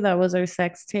 thank you. That was our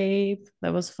sex tape.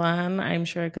 That was fun. I'm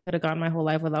sure I could have gone my whole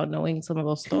life without knowing some of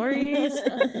those stories.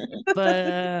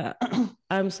 But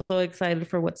I'm so excited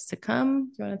for what's to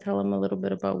come. Do you want to tell them a little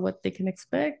bit about what they can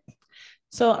expect?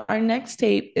 So our next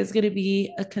tape is going to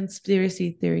be a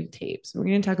conspiracy theory tape. So we're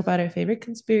going to talk about our favorite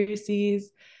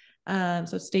conspiracies.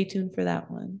 So stay tuned for that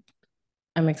one.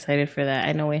 I'm excited for that.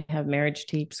 I know we have marriage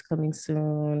tapes coming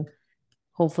soon.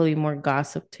 Hopefully, more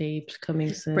gossip tapes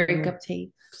coming soon. Breakup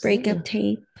tape. Breakup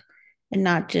tape. And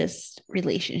not just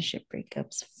relationship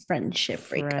breakups, friendship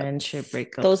breakups. Friendship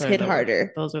breakups. Those are hit the-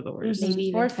 harder. Those are the worst. Maybe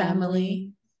even Or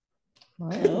family.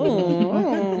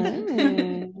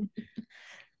 Oh.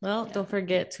 Well, don't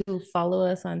forget to follow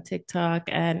us on TikTok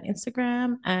and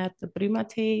Instagram at the Prima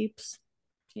Tapes.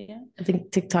 Yeah. I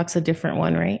think TikTok's a different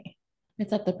one, right?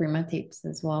 It's at the Prima tapes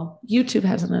as well. YouTube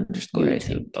has an underscore, I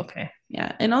think. Okay.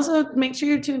 Yeah. And also make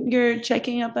sure you're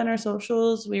checking up on our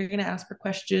socials. We're going to ask for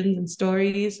questions and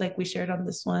stories like we shared on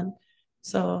this one.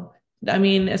 So, I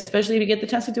mean, especially if you get the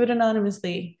chance to do it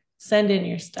anonymously, send in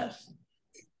your stuff.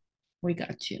 We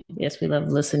got you. Yes, we love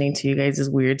listening to you guys'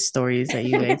 weird stories that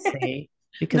you guys say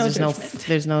because No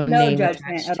there's no No name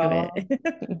judgment attached at to all.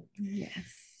 it. Yes.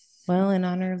 Well, in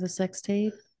honor of the sex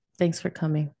tape, thanks for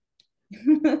coming.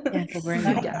 Yes. For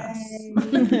bringing it. Yes.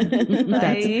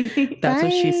 That's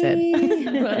what she said.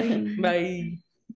 Bye. Bye.